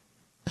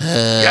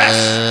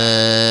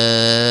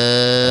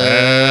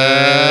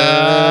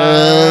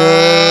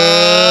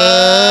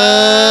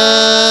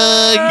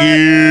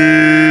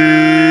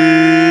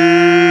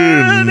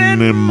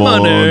 Good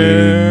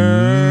morning.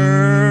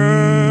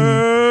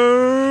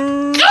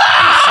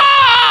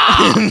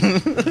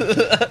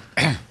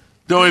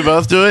 Don't we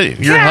both do it?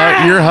 You're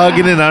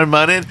hugging and I'm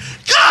munning.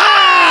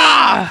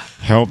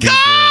 Help me,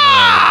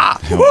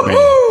 dear Lord. Help me.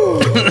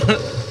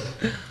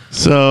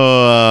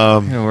 So,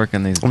 I'm gonna work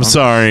on these. I'm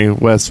sorry,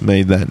 Wes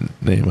made that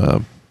name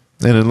up.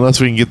 And unless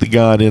we can get the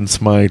god in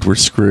Smite, we're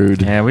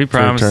screwed. Yeah, we for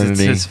promise it's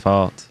eternity. his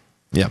fault.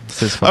 Yeah.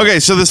 is fun. Okay,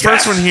 so this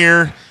first one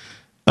here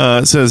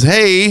says,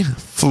 "Hey,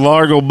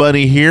 Flargle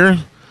Buddy here.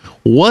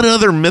 What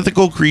other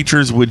mythical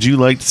creatures would you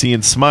like to see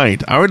in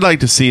Smite? I would like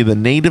to see the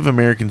Native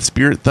American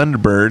Spirit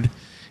Thunderbird.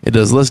 It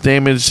does less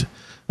damage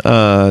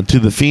to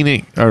the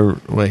Phoenix. Or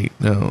wait,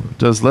 no,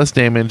 does less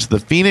damage. The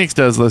Phoenix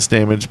does less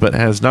damage, but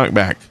has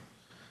knockback.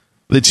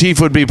 The Chief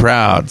would be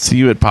proud. See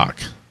you at POC."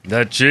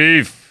 The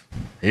chief,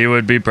 he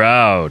would be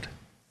proud.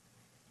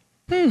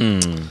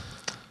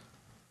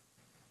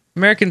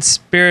 American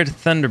Spirit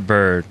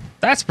Thunderbird.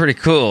 That's pretty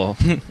cool.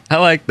 I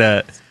like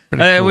that.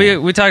 Pretty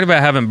cool. We talked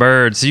about having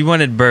birds. You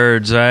wanted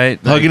birds, right?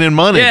 Hugging in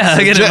money. Yeah,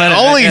 hugging in money.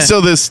 Only Yeah.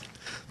 so this.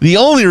 The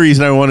only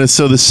reason I want is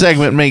so the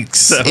segment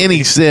makes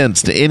any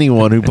sense to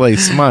anyone who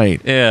plays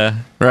Smite, Yeah.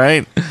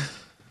 right?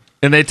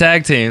 And they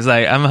tag teams.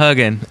 Like, I'm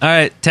hugging. All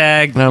right,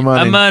 tag. I'm munning.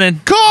 I'm munning.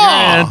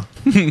 Caw!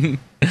 You're in.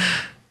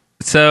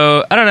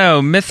 So, I don't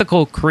know.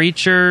 Mythical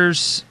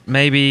creatures.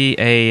 Maybe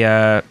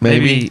a...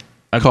 Maybe.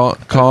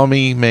 Call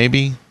me,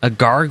 maybe. a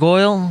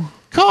gargoyle?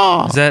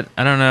 Caw! Is that...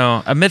 I don't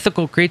know. A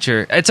mythical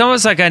creature. It's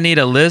almost like I need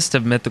a list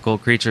of mythical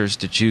creatures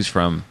to choose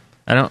from.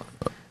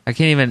 I can't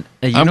even...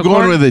 A I'm unicorn?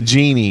 going with a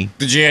genie.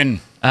 The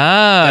gin.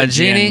 Ah, a The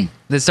genie? djinn.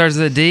 That starts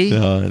with a D?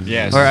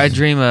 Yes. Or I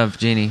dream of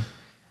genie.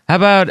 How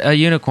about a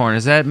unicorn?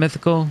 Is that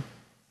mythical?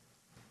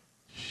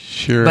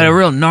 Sure. But a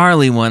real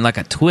gnarly one, like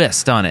a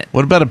twist on it.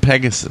 What about a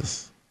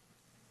Pegasus?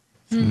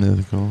 It's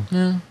mythical.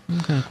 Yeah,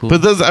 kind of cool.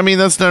 But those, I mean,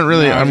 that's not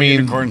really. No, I the mean,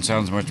 unicorn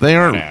sounds much they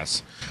more aren't-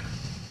 badass.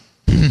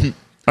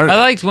 I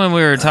liked when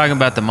we were talking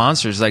about the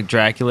monsters, like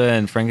Dracula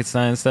and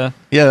Frankenstein and stuff.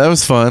 yeah, that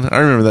was fun. I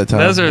remember that time.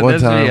 Those are- One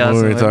that's time pretty when we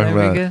awesome. were talking Wouldn't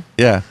that about. be good?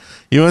 Yeah,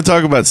 you want to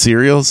talk about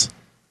cereals?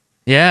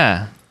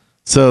 Yeah,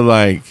 So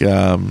like,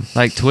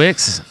 like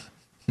Twix.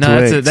 No,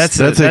 Twix. that's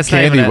a not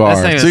candy even bar.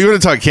 that's not even So you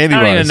want to talk candy I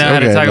bars? don't even know how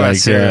to Okay, talk about like,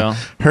 cereal.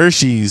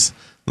 Hershey's,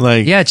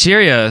 like yeah,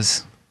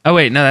 Cheerios. Oh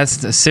wait, no,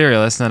 that's a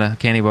cereal. That's not a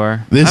candy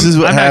bar. This is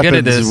what I'm not good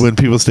at happens this. when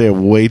people stay up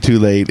way too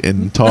late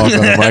and talk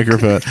on a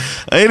microphone.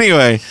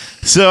 Anyway,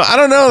 so I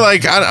don't know.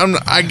 Like,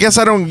 I guess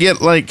I don't get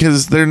like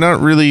because they're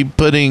not really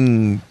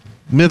putting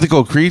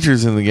mythical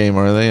creatures in the game,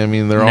 are they? I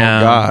mean, they're all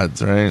No.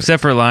 gods, right?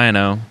 Except for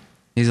Lion-O.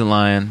 He's a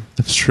lion.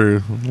 That's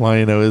true.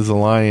 Lion-O is a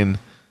lion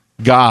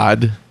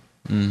god,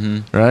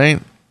 right?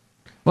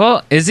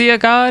 Well, is he a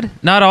god?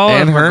 Not all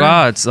And of them her? are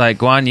gods. Like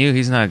Guan Yu,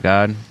 he's not a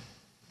god.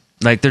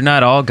 Like they're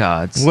not all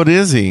gods. What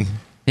is he?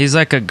 He's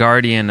like a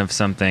guardian of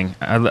something.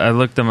 I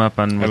looked him up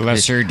on A Wikipedia.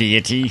 lesser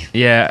deity.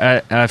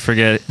 Yeah, I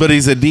forget. But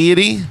he's a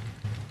deity.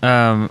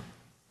 I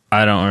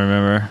don't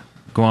remember.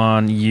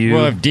 Guan Yu.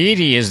 Well, if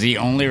deity is the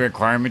only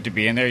requirement to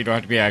be in there, you don't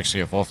have to be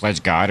actually a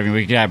full-fledged god. I mean,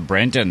 we could have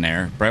Brent in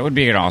there. Brent would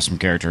be an awesome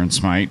character in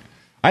Smite.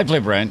 I'd play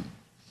Brent.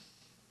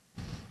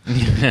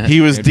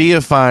 He was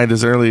deified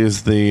as early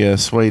as the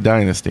Sui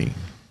dynasty,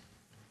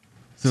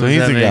 so what does he's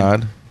that a mean?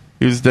 god.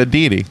 He was the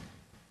deity.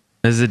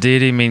 Does the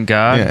deity mean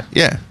god?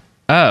 Yeah,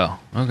 yeah,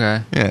 Oh,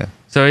 okay. yeah.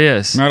 So he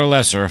is. Not a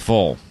lesser, a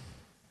full.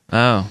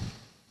 Oh.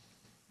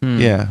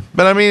 Yeah,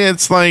 but I mean,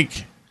 it's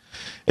like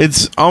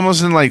it's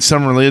almost in like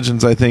some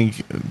religions. I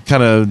think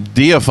kind of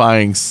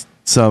deifying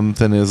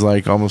something is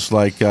like almost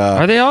like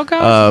Are they all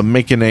gods?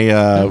 making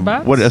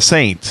a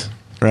saint,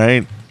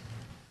 right?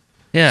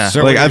 yeah.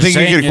 So- Like what I you're think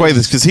you saying could equate is-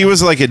 this because he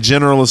was like a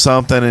general of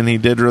something, and he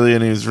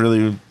was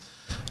really,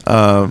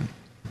 so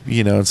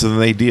then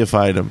they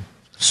deified him.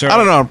 So I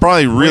don't know. I'm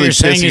probably really you're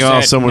saying pissing is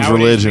off that someone's nowadays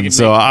we religion, can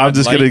so make I'm Bud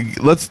just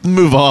Light- let's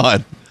move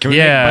on. Can we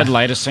Yeah. make Bud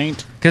Light a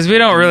saint? Because we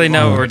don't really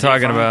know what we're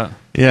talking about.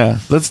 Yeah,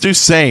 let's do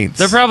saints.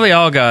 They're probably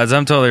all gods.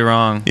 I'm totally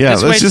wrong. Yeah,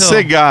 wait let's just till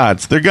say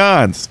gods. They're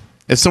gods.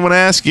 If someone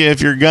asks you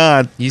if you're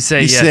God, You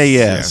say you yes. say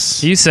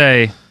yes. You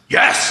say,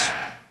 Yes!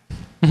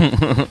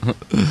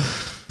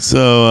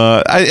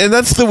 So, and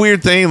that's the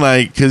weird thing,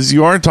 like, because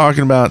you are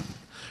talking about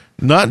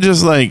not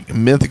just like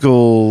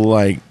mythical,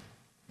 like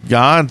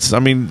gods. I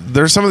mean,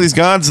 there's some of these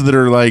gods that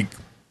are like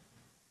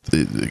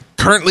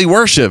currently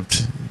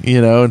worshipped,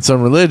 in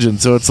some religion.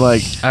 So it's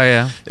like oh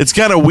yeah, it's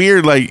kind of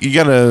weird. Like you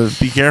gotta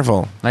be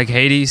careful. like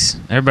Hades.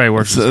 Everybody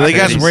worships. So they I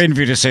got- was waiting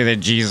for you to say that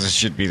Jesus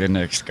should be the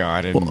next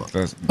god. And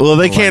Well,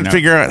 they can't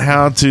figure out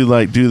how to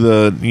like do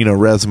the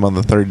res him on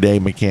the third day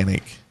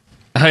mechanic.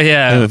 Oh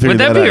yeah. haven't figured Would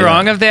that that be out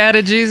wrong yet. if they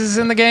added Jesus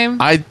in the game?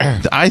 I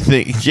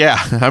think, yeah.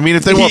 I mean,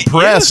 if they want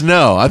press,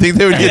 no. I think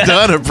they would get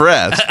done of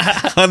press.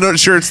 I'm not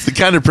sure it's the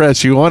kind of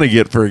press you want to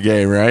get for a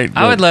game, right?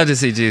 I would love to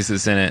see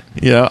Jesus in it.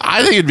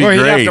 I think it'd be Well, he'd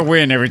great. have to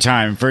win every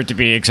time for it to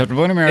be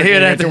acceptable in America. He He'd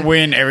would have to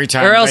win every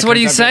time. Or else, That what are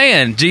you comes up-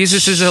 saying?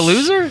 Jesus is a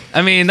loser?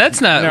 I mean,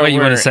 that's not No, what you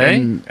want we're to say.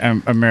 In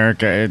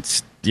America,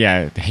 it's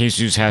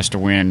Jesus has to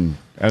win.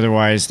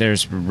 Otherwise,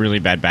 there's really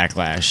bad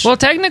backlash. Well,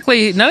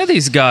 technically, none of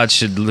these gods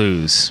should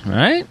lose,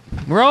 right?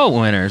 We're all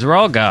winners. We're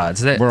all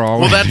gods. we're all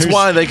Well, that's winners.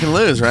 why they can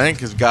lose, right?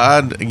 Because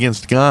God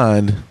against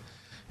God,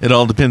 it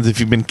all depends if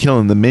you've been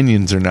killing the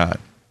minions or not.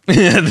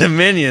 The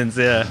minions,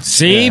 yeah.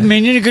 See,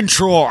 minion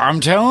control. I'm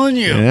telling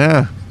you,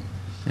 Yeah.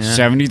 It's a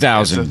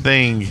 70,000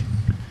 thing.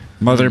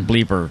 mother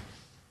bleeper.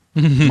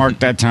 Mark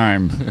that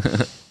time.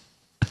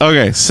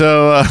 Okay,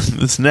 so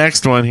this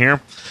next one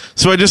here.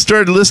 So I just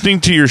started listening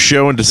to your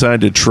show and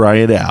decided to try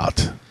it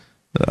out.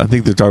 I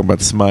think they're talking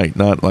about Smite,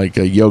 not like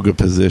a yoga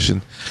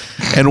position.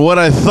 And what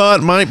I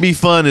thought might be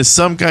fun is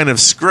some kind of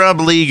scrub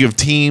league of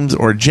teams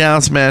or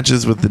joust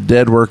matches with the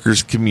Dead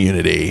Workers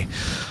community.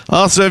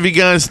 Also, have you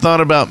guys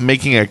thought about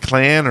making a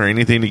clan or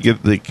anything to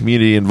get the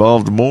community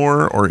involved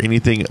more or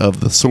anything of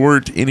the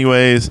sort?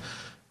 Anyways,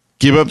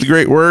 keep up the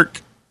great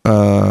work.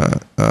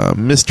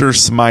 Mr.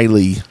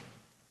 Smiley.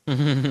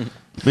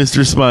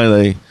 Mr.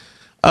 Smiley.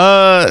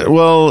 The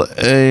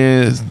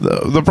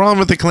problem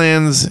with the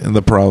clans and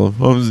the problem,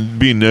 I'm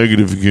being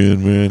negative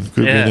again, man.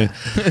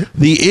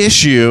 The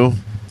issue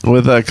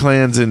with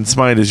clans in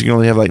Smite is you can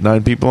only have like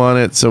 9 people on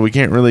it, so we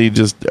can't really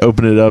just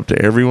open it up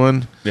to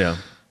everyone. Yeah.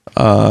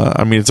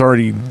 I mean, it's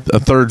already a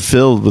third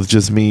filled with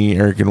just me,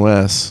 Eric, and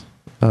Wes.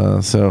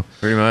 So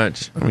Pretty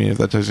much. I mean, if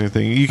that tells you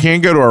anything, you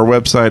can go to our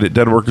website at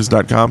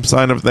deadworkers.com,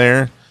 sign up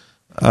there.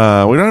 We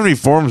don't have any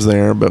forms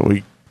there, but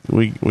we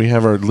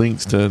have our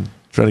links to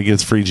try to get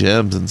us free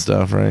gems and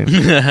stuff, right?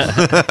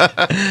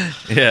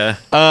 Yeah.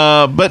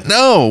 But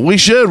no, we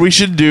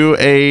should do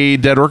a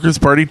Dead Workers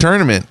Party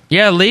tournament.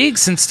 Yeah,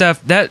 leagues and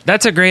stuff.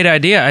 That's a great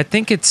idea. I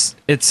think it's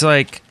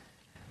like,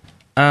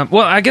 well,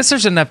 I guess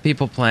there's enough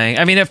people playing.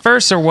 I mean, at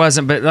first there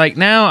wasn't, but like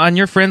now on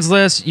your friends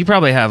list, you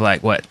probably have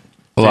like what,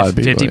 a lot of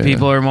people, 50 yeah.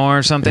 people or more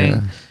or something.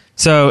 Yeah.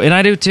 So, and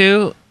I do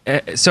too.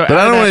 So, But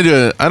I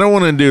don't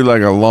want to do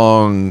like a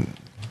long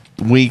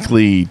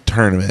weekly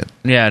tournament.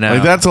 Yeah, no.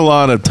 Like that's a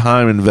lot of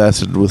time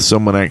invested with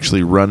someone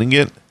actually running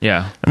it.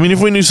 Yeah. I mean, if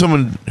we knew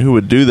someone who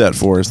would do that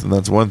for us, then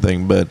that's one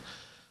thing. But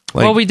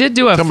like, Well, we did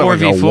do a talking about,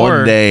 4v4. like a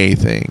 1 day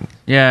thing.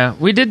 Yeah,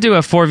 we did do a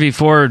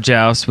 4v4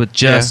 joust with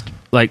just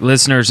like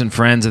listeners and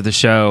friends of the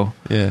show.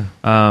 Yeah.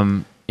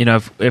 You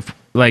know, if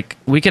like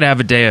we could have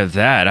a day of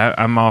that,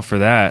 I'm all for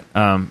that.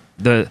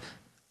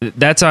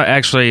 That's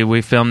actually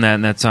we filmed that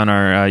and that's on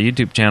our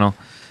YouTube channel.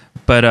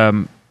 But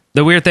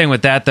the weird thing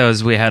with that though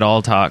is we had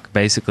all talk.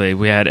 Basically,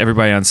 we had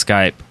everybody on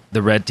Skype,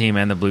 the red team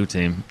and the blue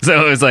team.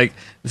 So it was like,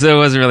 it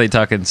wasn't really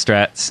talking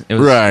strats. It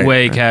was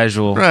way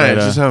casual. Right,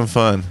 but, just having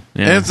fun.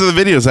 yeah. And so the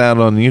video's out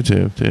on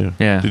YouTube too.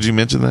 Yeah. Did you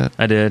mention that?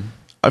 I did.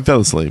 I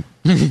fell asleep.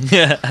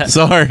 Yeah.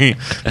 Sorry,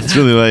 it's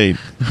really late.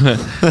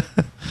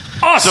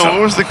 Awesome. So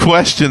what was the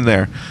question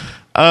there?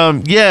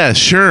 Yeah,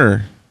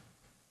 sure.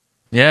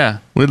 Yeah.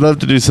 We'd love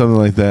to do something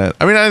like that.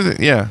 I mean,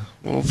 yeah,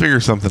 we'll figure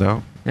something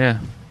out. Yeah.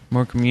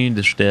 More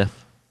community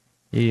stuff.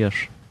 Yes.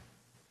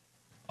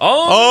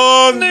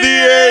 On the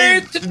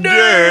 8th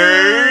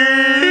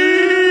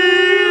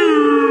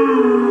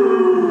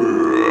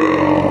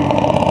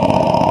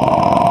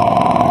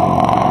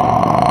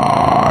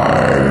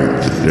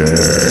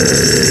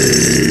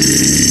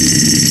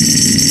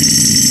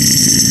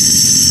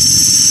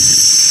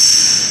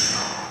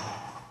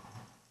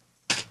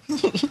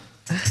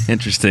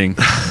Interesting.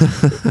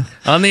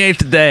 On the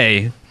 8th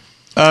day.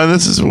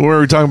 This is where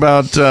we talk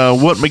about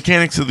what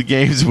mechanics of the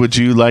games would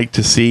you like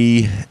to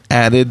see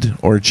added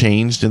or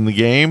changed in the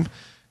game.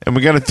 And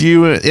we got a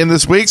few in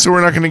this week, so we're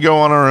not going to go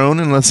on our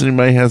own unless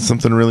anybody has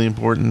something really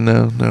important.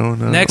 No.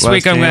 Next Last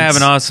week I'm going to have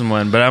chance. an awesome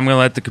one, but I'm going to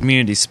let the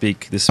community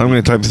speak this I'm week.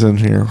 going to type this in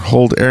here.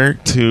 Hold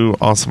Eric to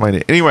awesomite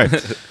it. Anyway,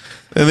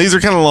 and these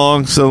are kind of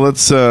long, so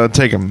let's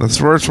take them. This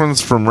first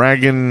one's from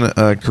Ragan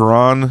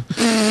Karan,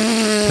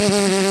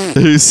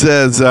 who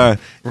says,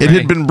 it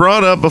had been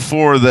brought up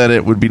before that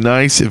it would be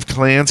nice if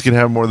clans could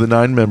have more than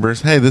 9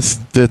 members. Hey, this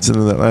fits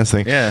into that last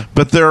thing. Yeah.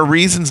 But there are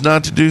reasons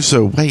not to do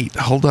so. Wait,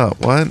 hold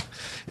up. What?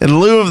 In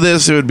lieu of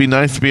this, it would be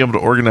nice to be able to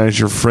organize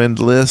your friend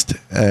list.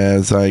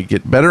 As I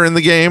get better in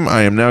the game,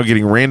 I am now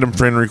getting random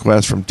friend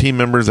requests from team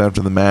members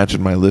after the match,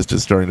 and my list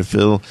is starting to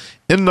fill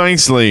in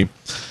nicely.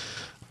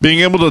 Being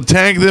able to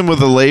tag them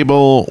with a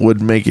label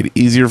would make it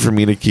easier for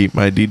me to keep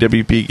my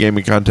DWP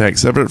gaming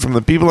contacts separate from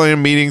the people I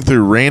am meeting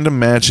through random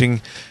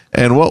matching.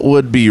 And what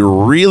would be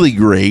really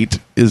great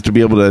is to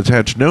be able to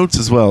attach notes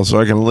as well, so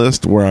I can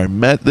list where I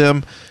met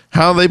them,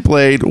 how they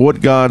played,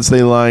 what gods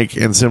they like,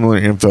 and similar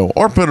info.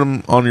 Or put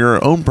them on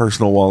your own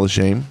personal wall of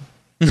shame.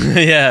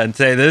 Yeah, and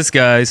say, this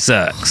guy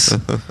sucks.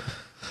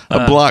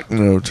 A block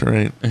note,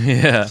 right?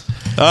 Yeah.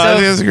 I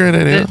think that's a great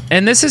idea.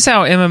 And this is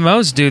how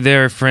MMOs do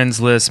their friends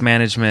list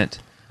management.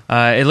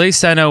 At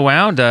least I know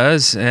WoW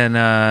does, and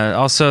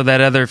also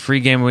that other free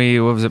game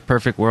what was it,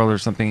 Perfect World or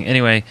something.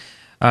 Anyway,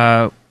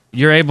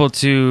 you're able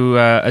to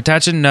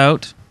attach a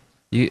note,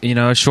 you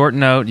know, a short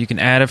note. You can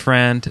add a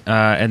friend,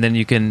 and then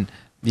you can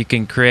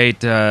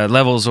create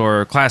levels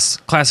or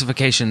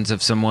classifications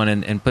of someone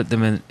and put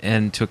them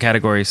into a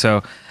category.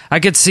 So I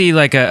could see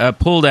like a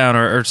pull down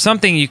or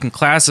something you can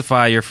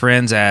classify your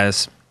friends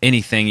as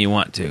anything you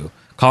want to.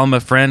 Call them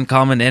a friend,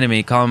 call them an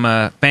enemy, call them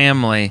a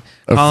family,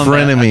 call them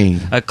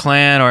frenemy, a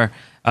clan or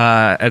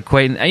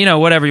acquaintance, you know,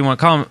 whatever you want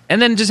to call them,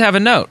 and then just have a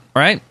note,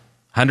 right?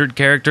 100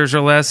 characters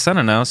or less. I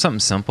don't know, something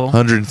simple.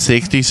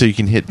 160, so you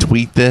can hit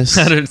tweet this.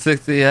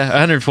 160, yeah,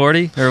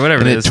 140 or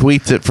whatever And it it is.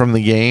 tweets it from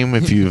the game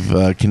if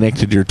you've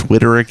connected your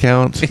Twitter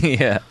account.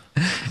 Yeah,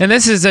 and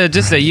this is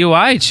just a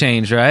UI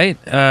change, right?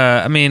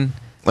 I mean,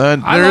 I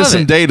There love is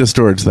some it. data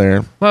storage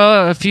there.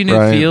 well, a few new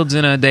Right. fields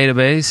in a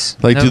database.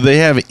 Like, No- do they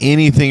have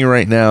anything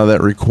right now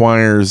that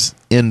requires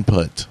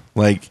input?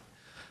 Like,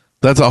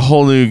 That's a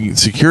whole new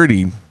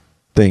security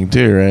thing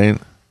too, right?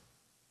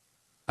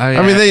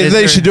 I mean,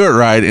 they should do it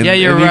right. And, yeah,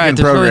 you're and you right. can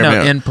There's really program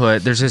no it.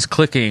 input. There's just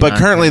clicking. But on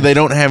currently, things. they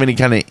don't have any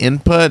kind of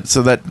input,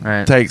 so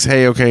that takes,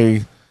 hey,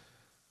 okay,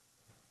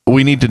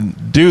 we need to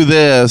do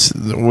this.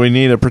 We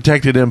need a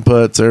protected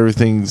input, so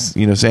everything's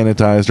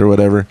sanitized or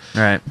whatever.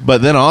 Right.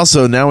 But then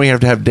also now we have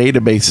to have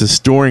databases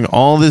storing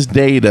all this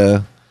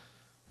data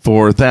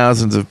for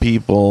thousands of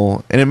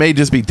people, and it may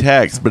just be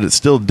text, but it's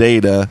still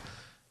data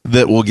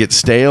that will get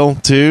stale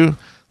too.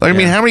 Like, I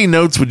mean, how many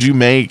notes would you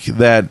make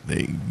that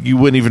you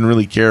wouldn't even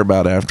really care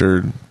about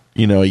after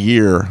a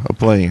year of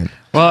playing?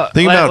 Well,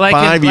 Think about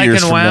 5 years in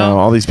from WoW, now,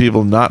 all these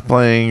people not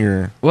playing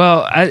or.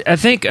 Well, I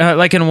think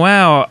like in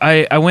WoW,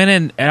 I went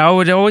in and I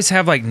would always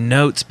have like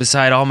notes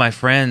beside all my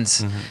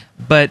friends,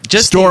 but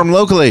just store them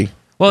locally.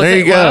 Well, there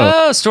you go.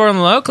 Oh, store them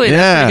locally.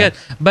 Yeah. That's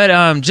pretty good.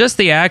 But just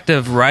the act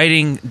of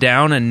writing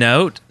down a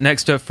note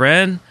next to a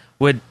friend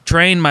would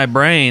train my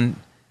brain,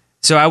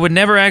 so I would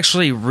never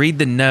actually read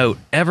the note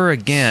ever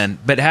again.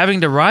 But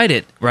having to write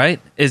it, right,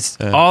 is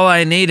all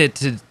I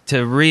needed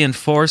to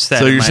reinforce that.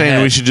 So in you're my saying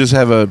head. we should just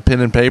have a pen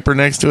and paper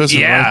next to us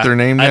and write their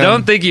name down? I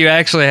don't think you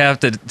actually have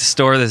to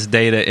store this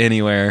data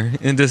anywhere,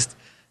 and just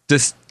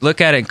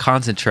look at it and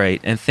concentrate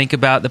and think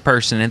about the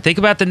person and think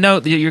about the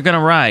note that you're going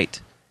to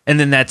write, and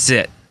then that's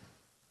it.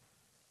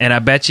 And I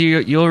bet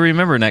you'll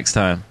remember next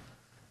time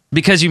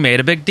because you made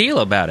a big deal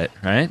about it,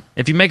 right?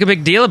 If you make a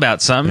big deal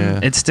about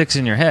something, it sticks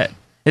in your head.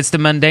 It's the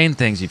mundane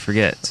things you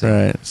forget. So.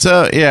 Right.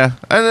 So yeah,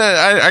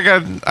 I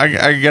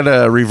got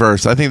a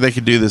reverse. I think they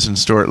could do this and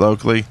store it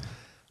locally.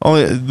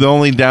 The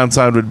only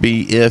downside would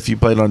be if you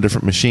played on a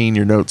different machine,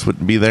 your notes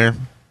wouldn't be there.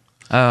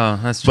 Oh,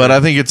 that's true. But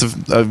I think it's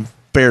a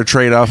fair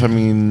trade off. I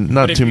mean,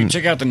 not But if too. you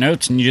check out the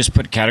notes and you just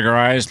put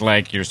categorized,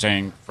 like you're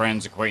saying,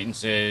 friends,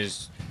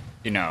 acquaintances,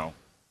 yeah.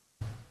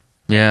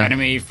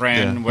 enemy,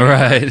 friend, Yeah.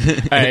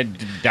 whatever. Right.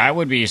 That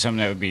would be something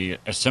that would be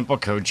a simple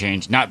code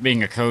change. Not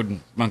being a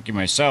code monkey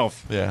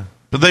myself. Yeah.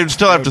 But they would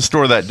still have to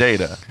store that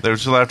data. They would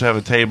still have to have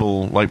a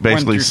table, like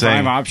basically 1 through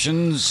saying 5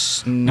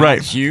 options, not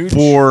right huge.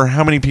 for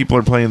how many people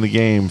are playing the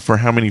game, for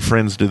how many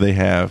friends do they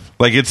have.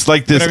 Like it's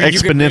like this But, I mean,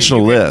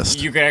 exponential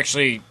list. You could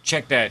actually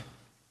check that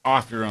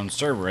off your own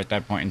server at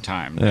that point in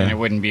time, Yeah. and it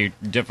wouldn't be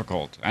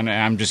difficult. And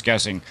I'm just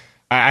guessing.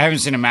 I haven't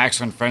seen a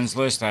maximum friends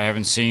list. I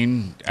haven't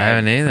seen. I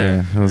haven't either.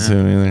 Yeah, I don't see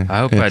them either. I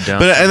hope I don't.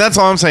 But and that's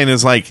all I'm saying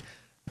is like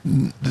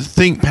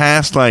think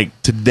past like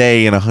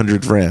today and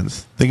 100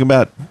 friends. Think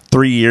about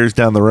 3 years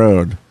down the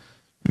road.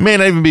 You may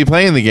not even be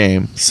playing the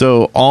game.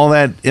 So all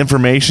that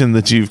information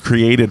that you've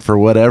created for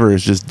whatever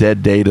is just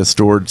dead data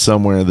stored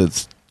somewhere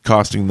that's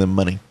costing them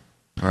money.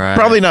 Right.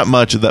 Probably not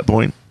much at that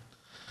point.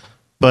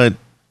 But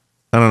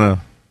I don't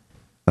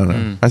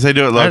know. I say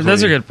do it locally.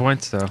 Those are good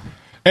points, though.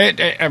 I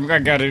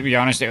got to be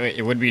honest.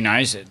 It would be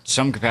nice at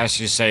some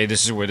capacity to say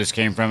this is where this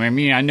came from. I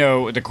mean, I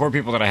know the core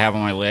people that I have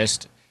on my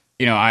list.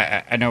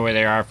 I know where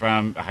they are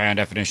from. High on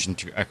definition,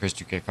 Chris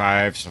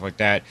 2K5, stuff like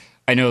that.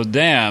 I know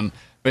them.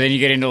 But then you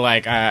get into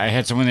like I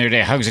had someone the other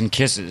day, Hugs and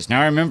Kisses.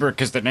 Now I remember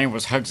because the name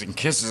was Hugs and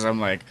Kisses. I'm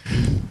like,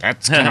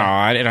 that's kind of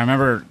odd. And I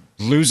remember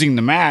losing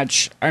the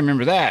match. I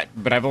remember that,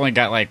 but I've only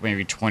got like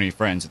maybe 20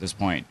 friends at this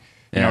point.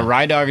 Yeah.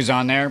 Rye Dog is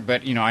on there,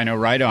 but I know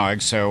Rye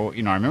Dog, so I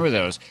remember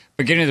those.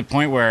 But getting to the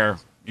point where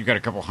you've got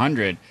a couple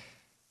hundred,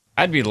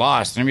 I'd be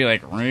lost and I'd be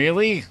like,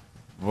 really?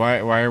 Why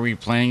are we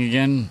playing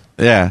again?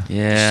 Yeah.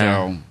 Yeah.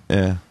 So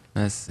Yeah.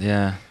 That's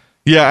yeah.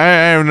 Yeah, I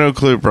have no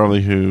clue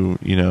probably who,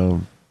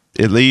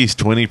 at least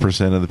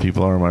 20% of the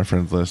people are on my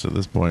friends list at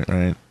this point,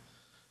 right?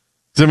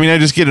 So, I mean, I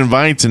just get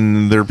invites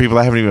and there are people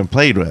I haven't even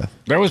played with.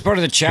 that was part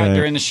of the chat Right.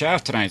 during the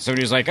shaft tonight.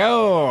 Somebody was like,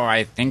 oh,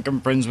 I think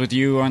I'm friends with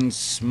you on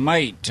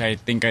Smite. I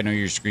think I know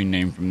your screen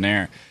name from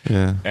there.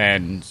 Yeah.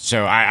 And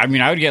so, I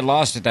mean, I would get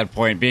lost at that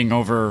point. Being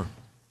over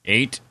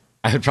 8,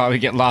 I would probably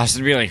get lost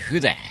and be like, who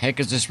the heck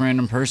is this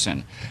random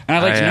person? And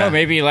I'd like to yeah. know,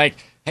 maybe like,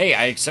 hey,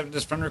 I accepted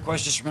this friend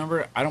request. Just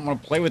remember, I don't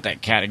want to play with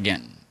that cat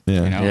again.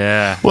 Yeah.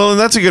 Yeah. Well, and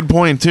that's a good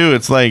point, too.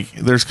 It's like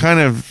there's kind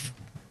of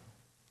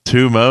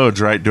 2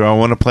 modes, right? Do I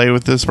want to play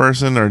with this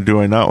person or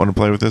do I not want to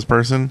play with this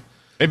person?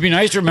 It'd be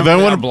nice to If remember. I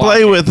that want to block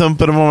play it. with them,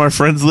 put them on my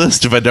friends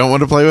list. If I don't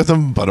want to play with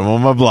them, put them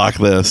on my block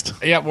list.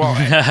 Yeah, well,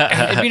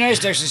 it'd be nice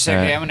to actually say,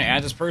 hey, I'm going to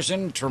add this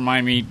person to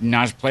remind me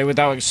not to play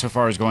without so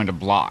far as going to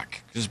block.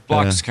 Because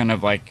block is kind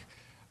of like,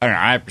 I don't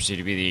know, I perceive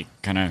to be the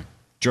kind of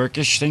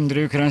jerkish thing to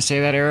do. Can I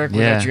say that, Eric? Yeah.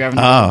 Without you having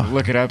to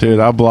look it up? Dude,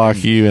 I'll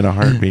block you in a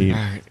heartbeat.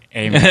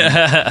 Amen.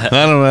 I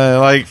don't know.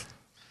 Like,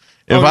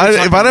 Oh, if we're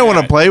I talking don't want to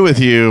about- play with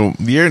you,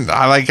 you're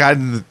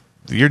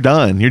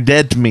done. You're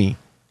dead to me.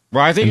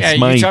 Well, I think It's you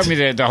Smite. taught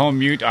me the whole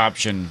mute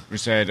option. We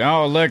said,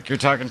 oh, look, you're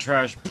talking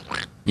trash.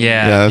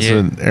 Yeah. Yeah, that's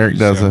what Eric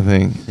does. So- I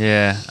think.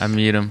 Yeah. I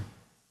mute them.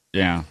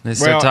 Yeah. They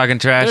start talking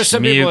trash, There's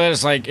some mute. people that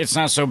it's like, it's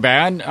not so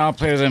bad. I'll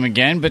play with them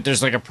again, but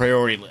there's like a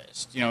priority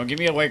list. Give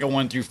me like a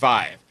 1 through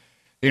 5.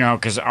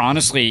 Because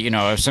honestly,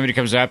 if somebody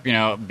comes up,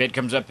 bid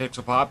comes up,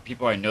 Pixel Pop,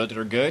 people I know that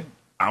are good,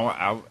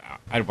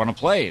 I'd want to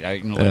play.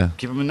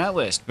 Keep them in that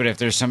list. But if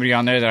there's somebody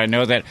on there that I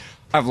know that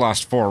I've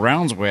lost 4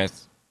 rounds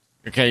with,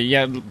 okay,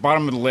 yeah,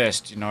 bottom of the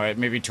list. At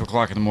maybe 2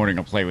 o'clock in the morning,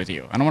 I'll play with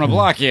you. I don't want to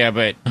block you,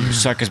 but you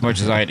suck as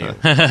much as I do.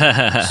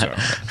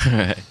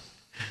 So.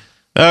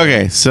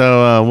 Okay,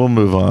 so we'll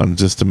move on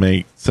just to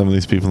make some of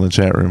these people in the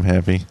chat room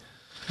happy.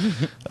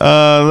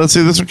 Let's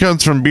see. This one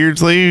comes from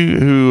Beardsley,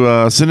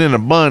 who sent in a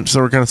bunch,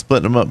 so we're kind of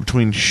splitting them up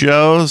between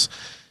shows.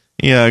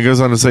 Yeah, it goes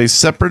on to say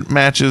separate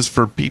matches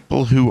for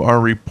people who are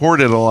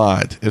reported a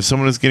lot. If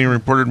someone is getting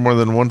reported more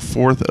than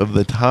 1/4 of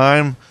the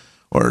time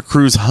or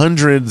accrues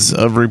hundreds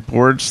of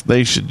reports,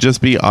 they should just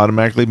be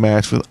automatically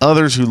matched with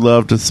others who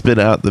love to spit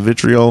out the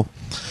vitriol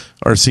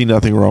or see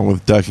nothing wrong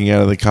with ducking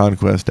out of the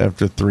conquest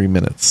after 3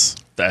 minutes.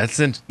 That's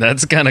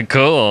kind of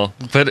cool.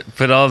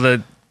 Put all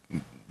the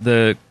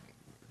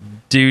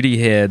duty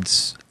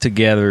heads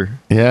together.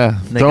 Yeah,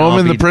 They throw can all them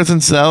in the be prison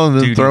cell and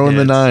then duty throw in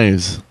the heads.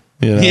 knives.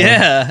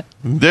 Yeah,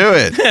 Do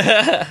it.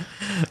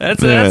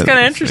 that's Yeah, kind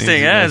of interesting.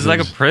 easy Yeah, it's like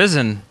a message.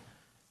 prison.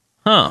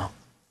 Huh?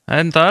 I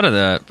hadn't thought of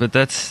that, but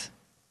that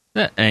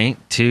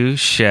ain't too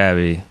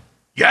shabby.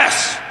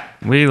 Yes!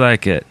 We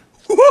like it.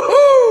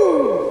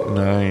 Woohoo!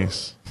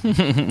 Nice.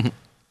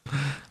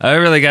 I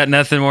really got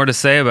nothing more to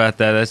say about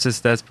that.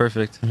 That's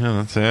perfect.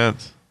 Yeah, that's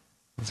it.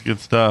 That's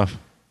good stuff.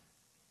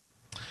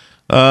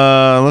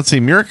 Let's see.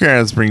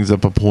 Muirkaz brings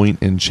up a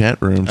point in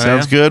chat room.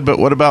 Sounds yeah? good, but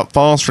what about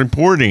false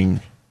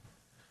reporting?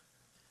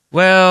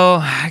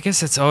 Well, I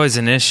guess it's always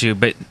an issue,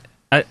 but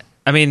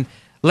I mean,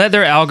 let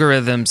their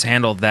algorithms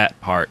handle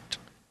that part.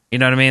 You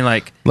know what I mean?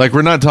 Like,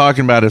 We're not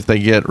talking about if they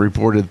get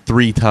reported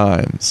 3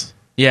 times.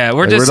 yeah,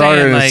 we're Like, just talking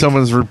saying if like,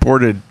 someone's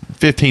reported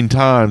 15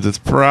 times, it's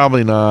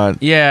probably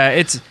not. yeah,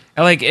 it's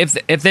like if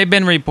they've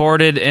been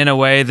reported in a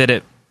way that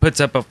it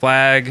puts up a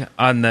flag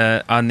on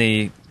the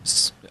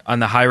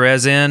high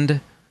res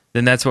end,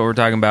 then that's what we're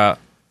talking about.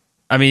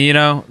 I mean,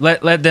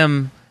 let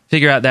them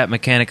figure out that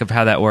mechanic of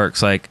how that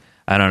works. Like,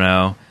 I don't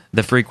know,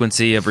 the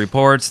frequency of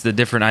reports, the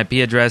different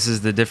IP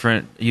addresses, the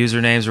different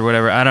usernames or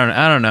whatever. I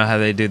don't know how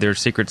they do their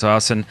secret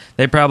sauce, and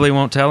they probably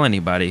won't tell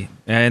anybody,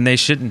 and they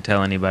shouldn't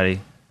tell anybody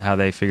how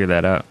they figure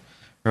that out,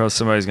 or else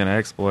somebody's going to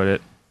exploit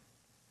it.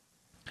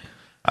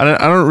 I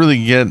don't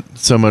really get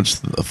so much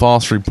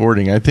false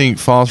reporting. I think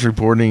false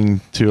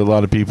reporting to a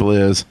lot of people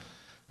is,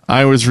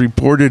 I was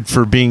reported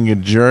for being a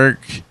jerk,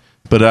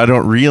 but I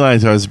don't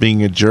realize I was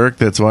being a jerk.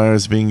 That's why I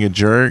was being a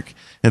jerk.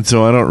 And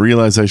so I don't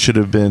realize I should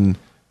have been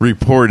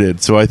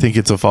reported. So I think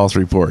it's a false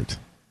report.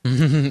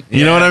 You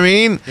know what I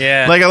mean?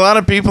 Yeah. Like a lot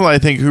of people, I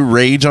think, who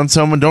rage on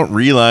someone don't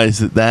realize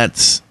that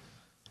that's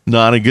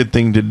not a good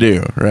thing to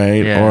do,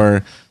 right? Yeah.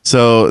 Or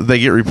so they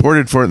get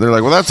reported for it. And they're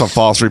like, well, that's a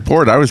false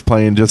report. I was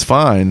playing just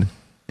fine.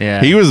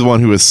 Yeah. He was the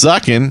one who was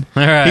sucking.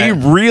 All right. He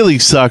really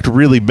sucked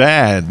really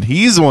bad.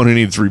 He's the one who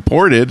needs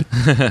reported.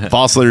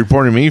 Falsely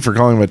reporting me for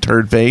calling him a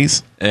turd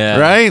face. Yeah.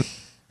 Right?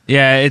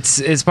 Yeah,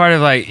 it's part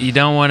of like, you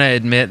don't want to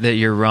admit that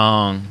you're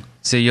wrong,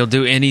 so you'll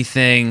do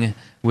anything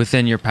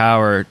within your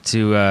power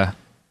to Yeah,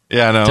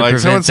 no. To Like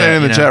prevent someone saying that,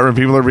 in the you chat know. room,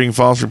 people are being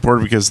false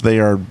reported because they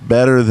are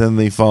better than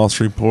the false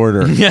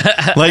reporter.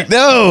 Like,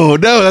 no,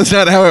 that's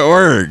not how it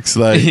works.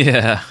 Like,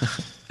 yeah.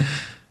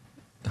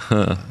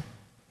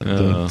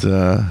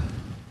 but,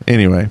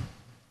 anyway.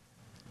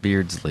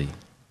 Beardsley.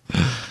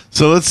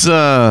 So let's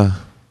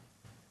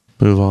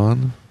move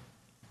on.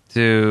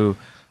 To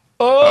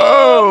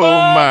Oh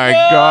my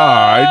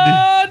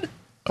god.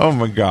 Oh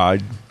my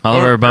god. all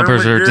of our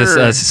bumpers are just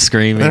us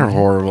screaming. They're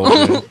horrible.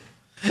 man.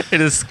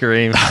 It is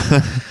scream.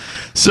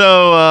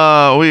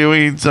 So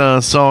we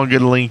saw a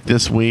good link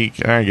this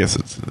week. I guess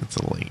it's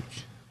a link.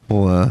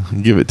 We'll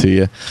give it to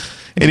you.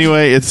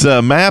 Anyway, it's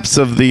maps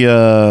of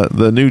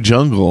the new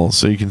jungle,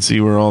 so you can see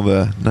where all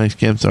the nice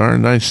camps are.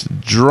 Nice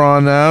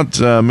drawn out,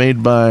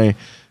 made by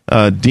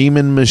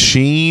Demon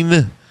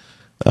Machine.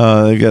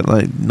 They got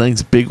like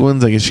nice big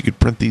ones. I guess you could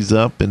print these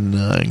up and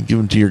give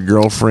them to your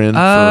girlfriend for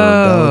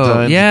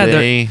Valentine's yeah,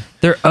 Day.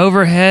 they're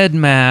overhead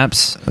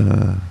maps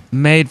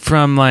made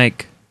from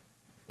like,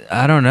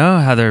 I don't know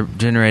how they're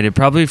generated.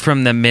 Probably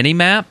from the mini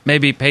map,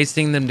 maybe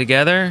pasting them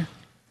together.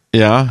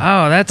 Yeah.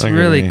 Oh, that's Okay.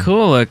 really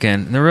cool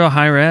looking. They're real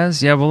high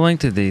res. Yeah, we'll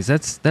link to these.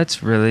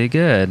 That's really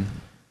good.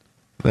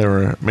 They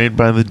were made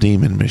by the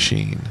Demon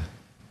Machine.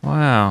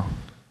 Wow.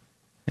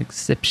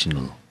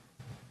 Exceptional.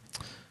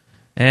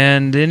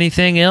 And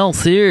anything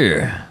else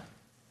here?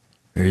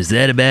 Or is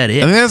that about I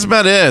it? think that's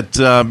about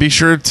it. Be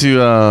sure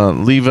to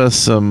leave us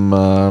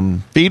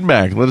some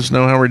feedback. Let us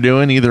know how we're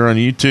doing, either on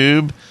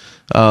YouTube.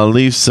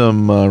 Leave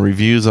some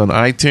reviews on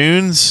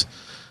iTunes.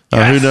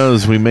 Who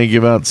knows? We may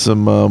give out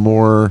some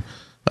more.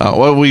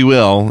 Well, we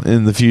will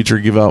in the future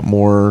give out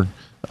more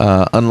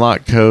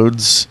unlock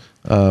codes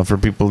for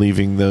people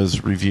leaving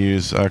those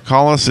reviews.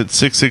 Call us at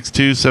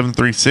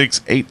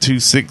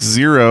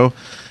 662-736-8260.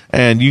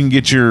 And you can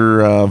get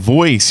your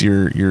voice,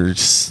 your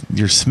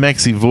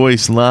smexy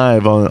voice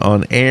live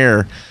on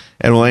air,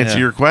 and we'll answer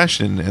your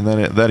question. And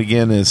then that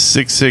again is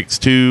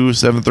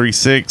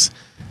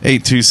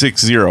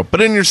 662-736-8260.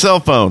 Put in your cell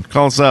phone.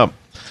 Call us up.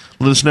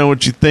 Let us know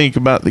what you think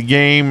about the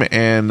game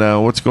and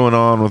what's going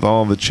on with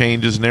all the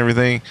changes and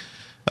everything.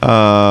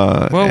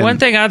 Well, one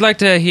thing I'd like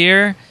to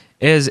hear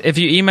is if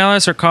you email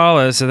us or call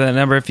us at that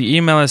number. If you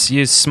email us,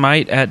 use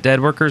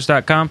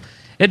smite@deadworkers.com.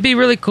 It'd be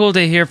really cool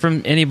to hear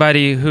from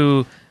anybody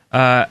who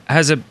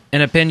has an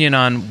opinion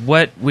on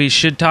what we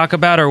should talk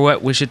about or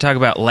what we should talk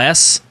about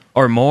less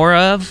or more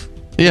of.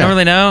 Yeah. I don't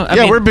really know. I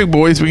yeah, mean, we're big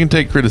boys. We can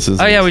take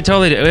criticism. Oh yeah, we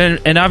totally do,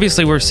 and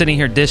obviously we're sitting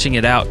here dishing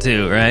it out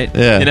too, right?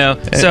 Yeah. You know,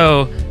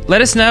 so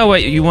let us know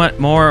what you want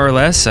more or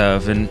less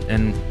of, and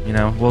you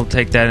know we'll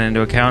take that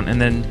into account and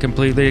then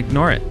completely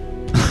ignore it.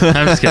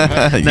 I'm just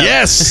kidding. No.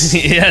 Yes.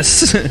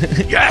 Yes.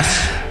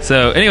 Yes!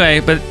 So anyway,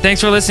 but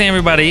thanks for listening,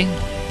 everybody.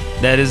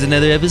 That is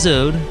another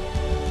episode,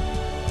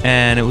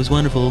 and it was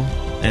wonderful.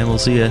 And we'll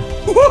see you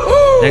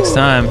next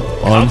time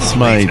On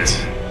Smite.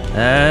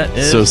 That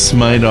is So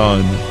smite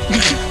on.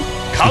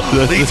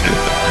 Completed.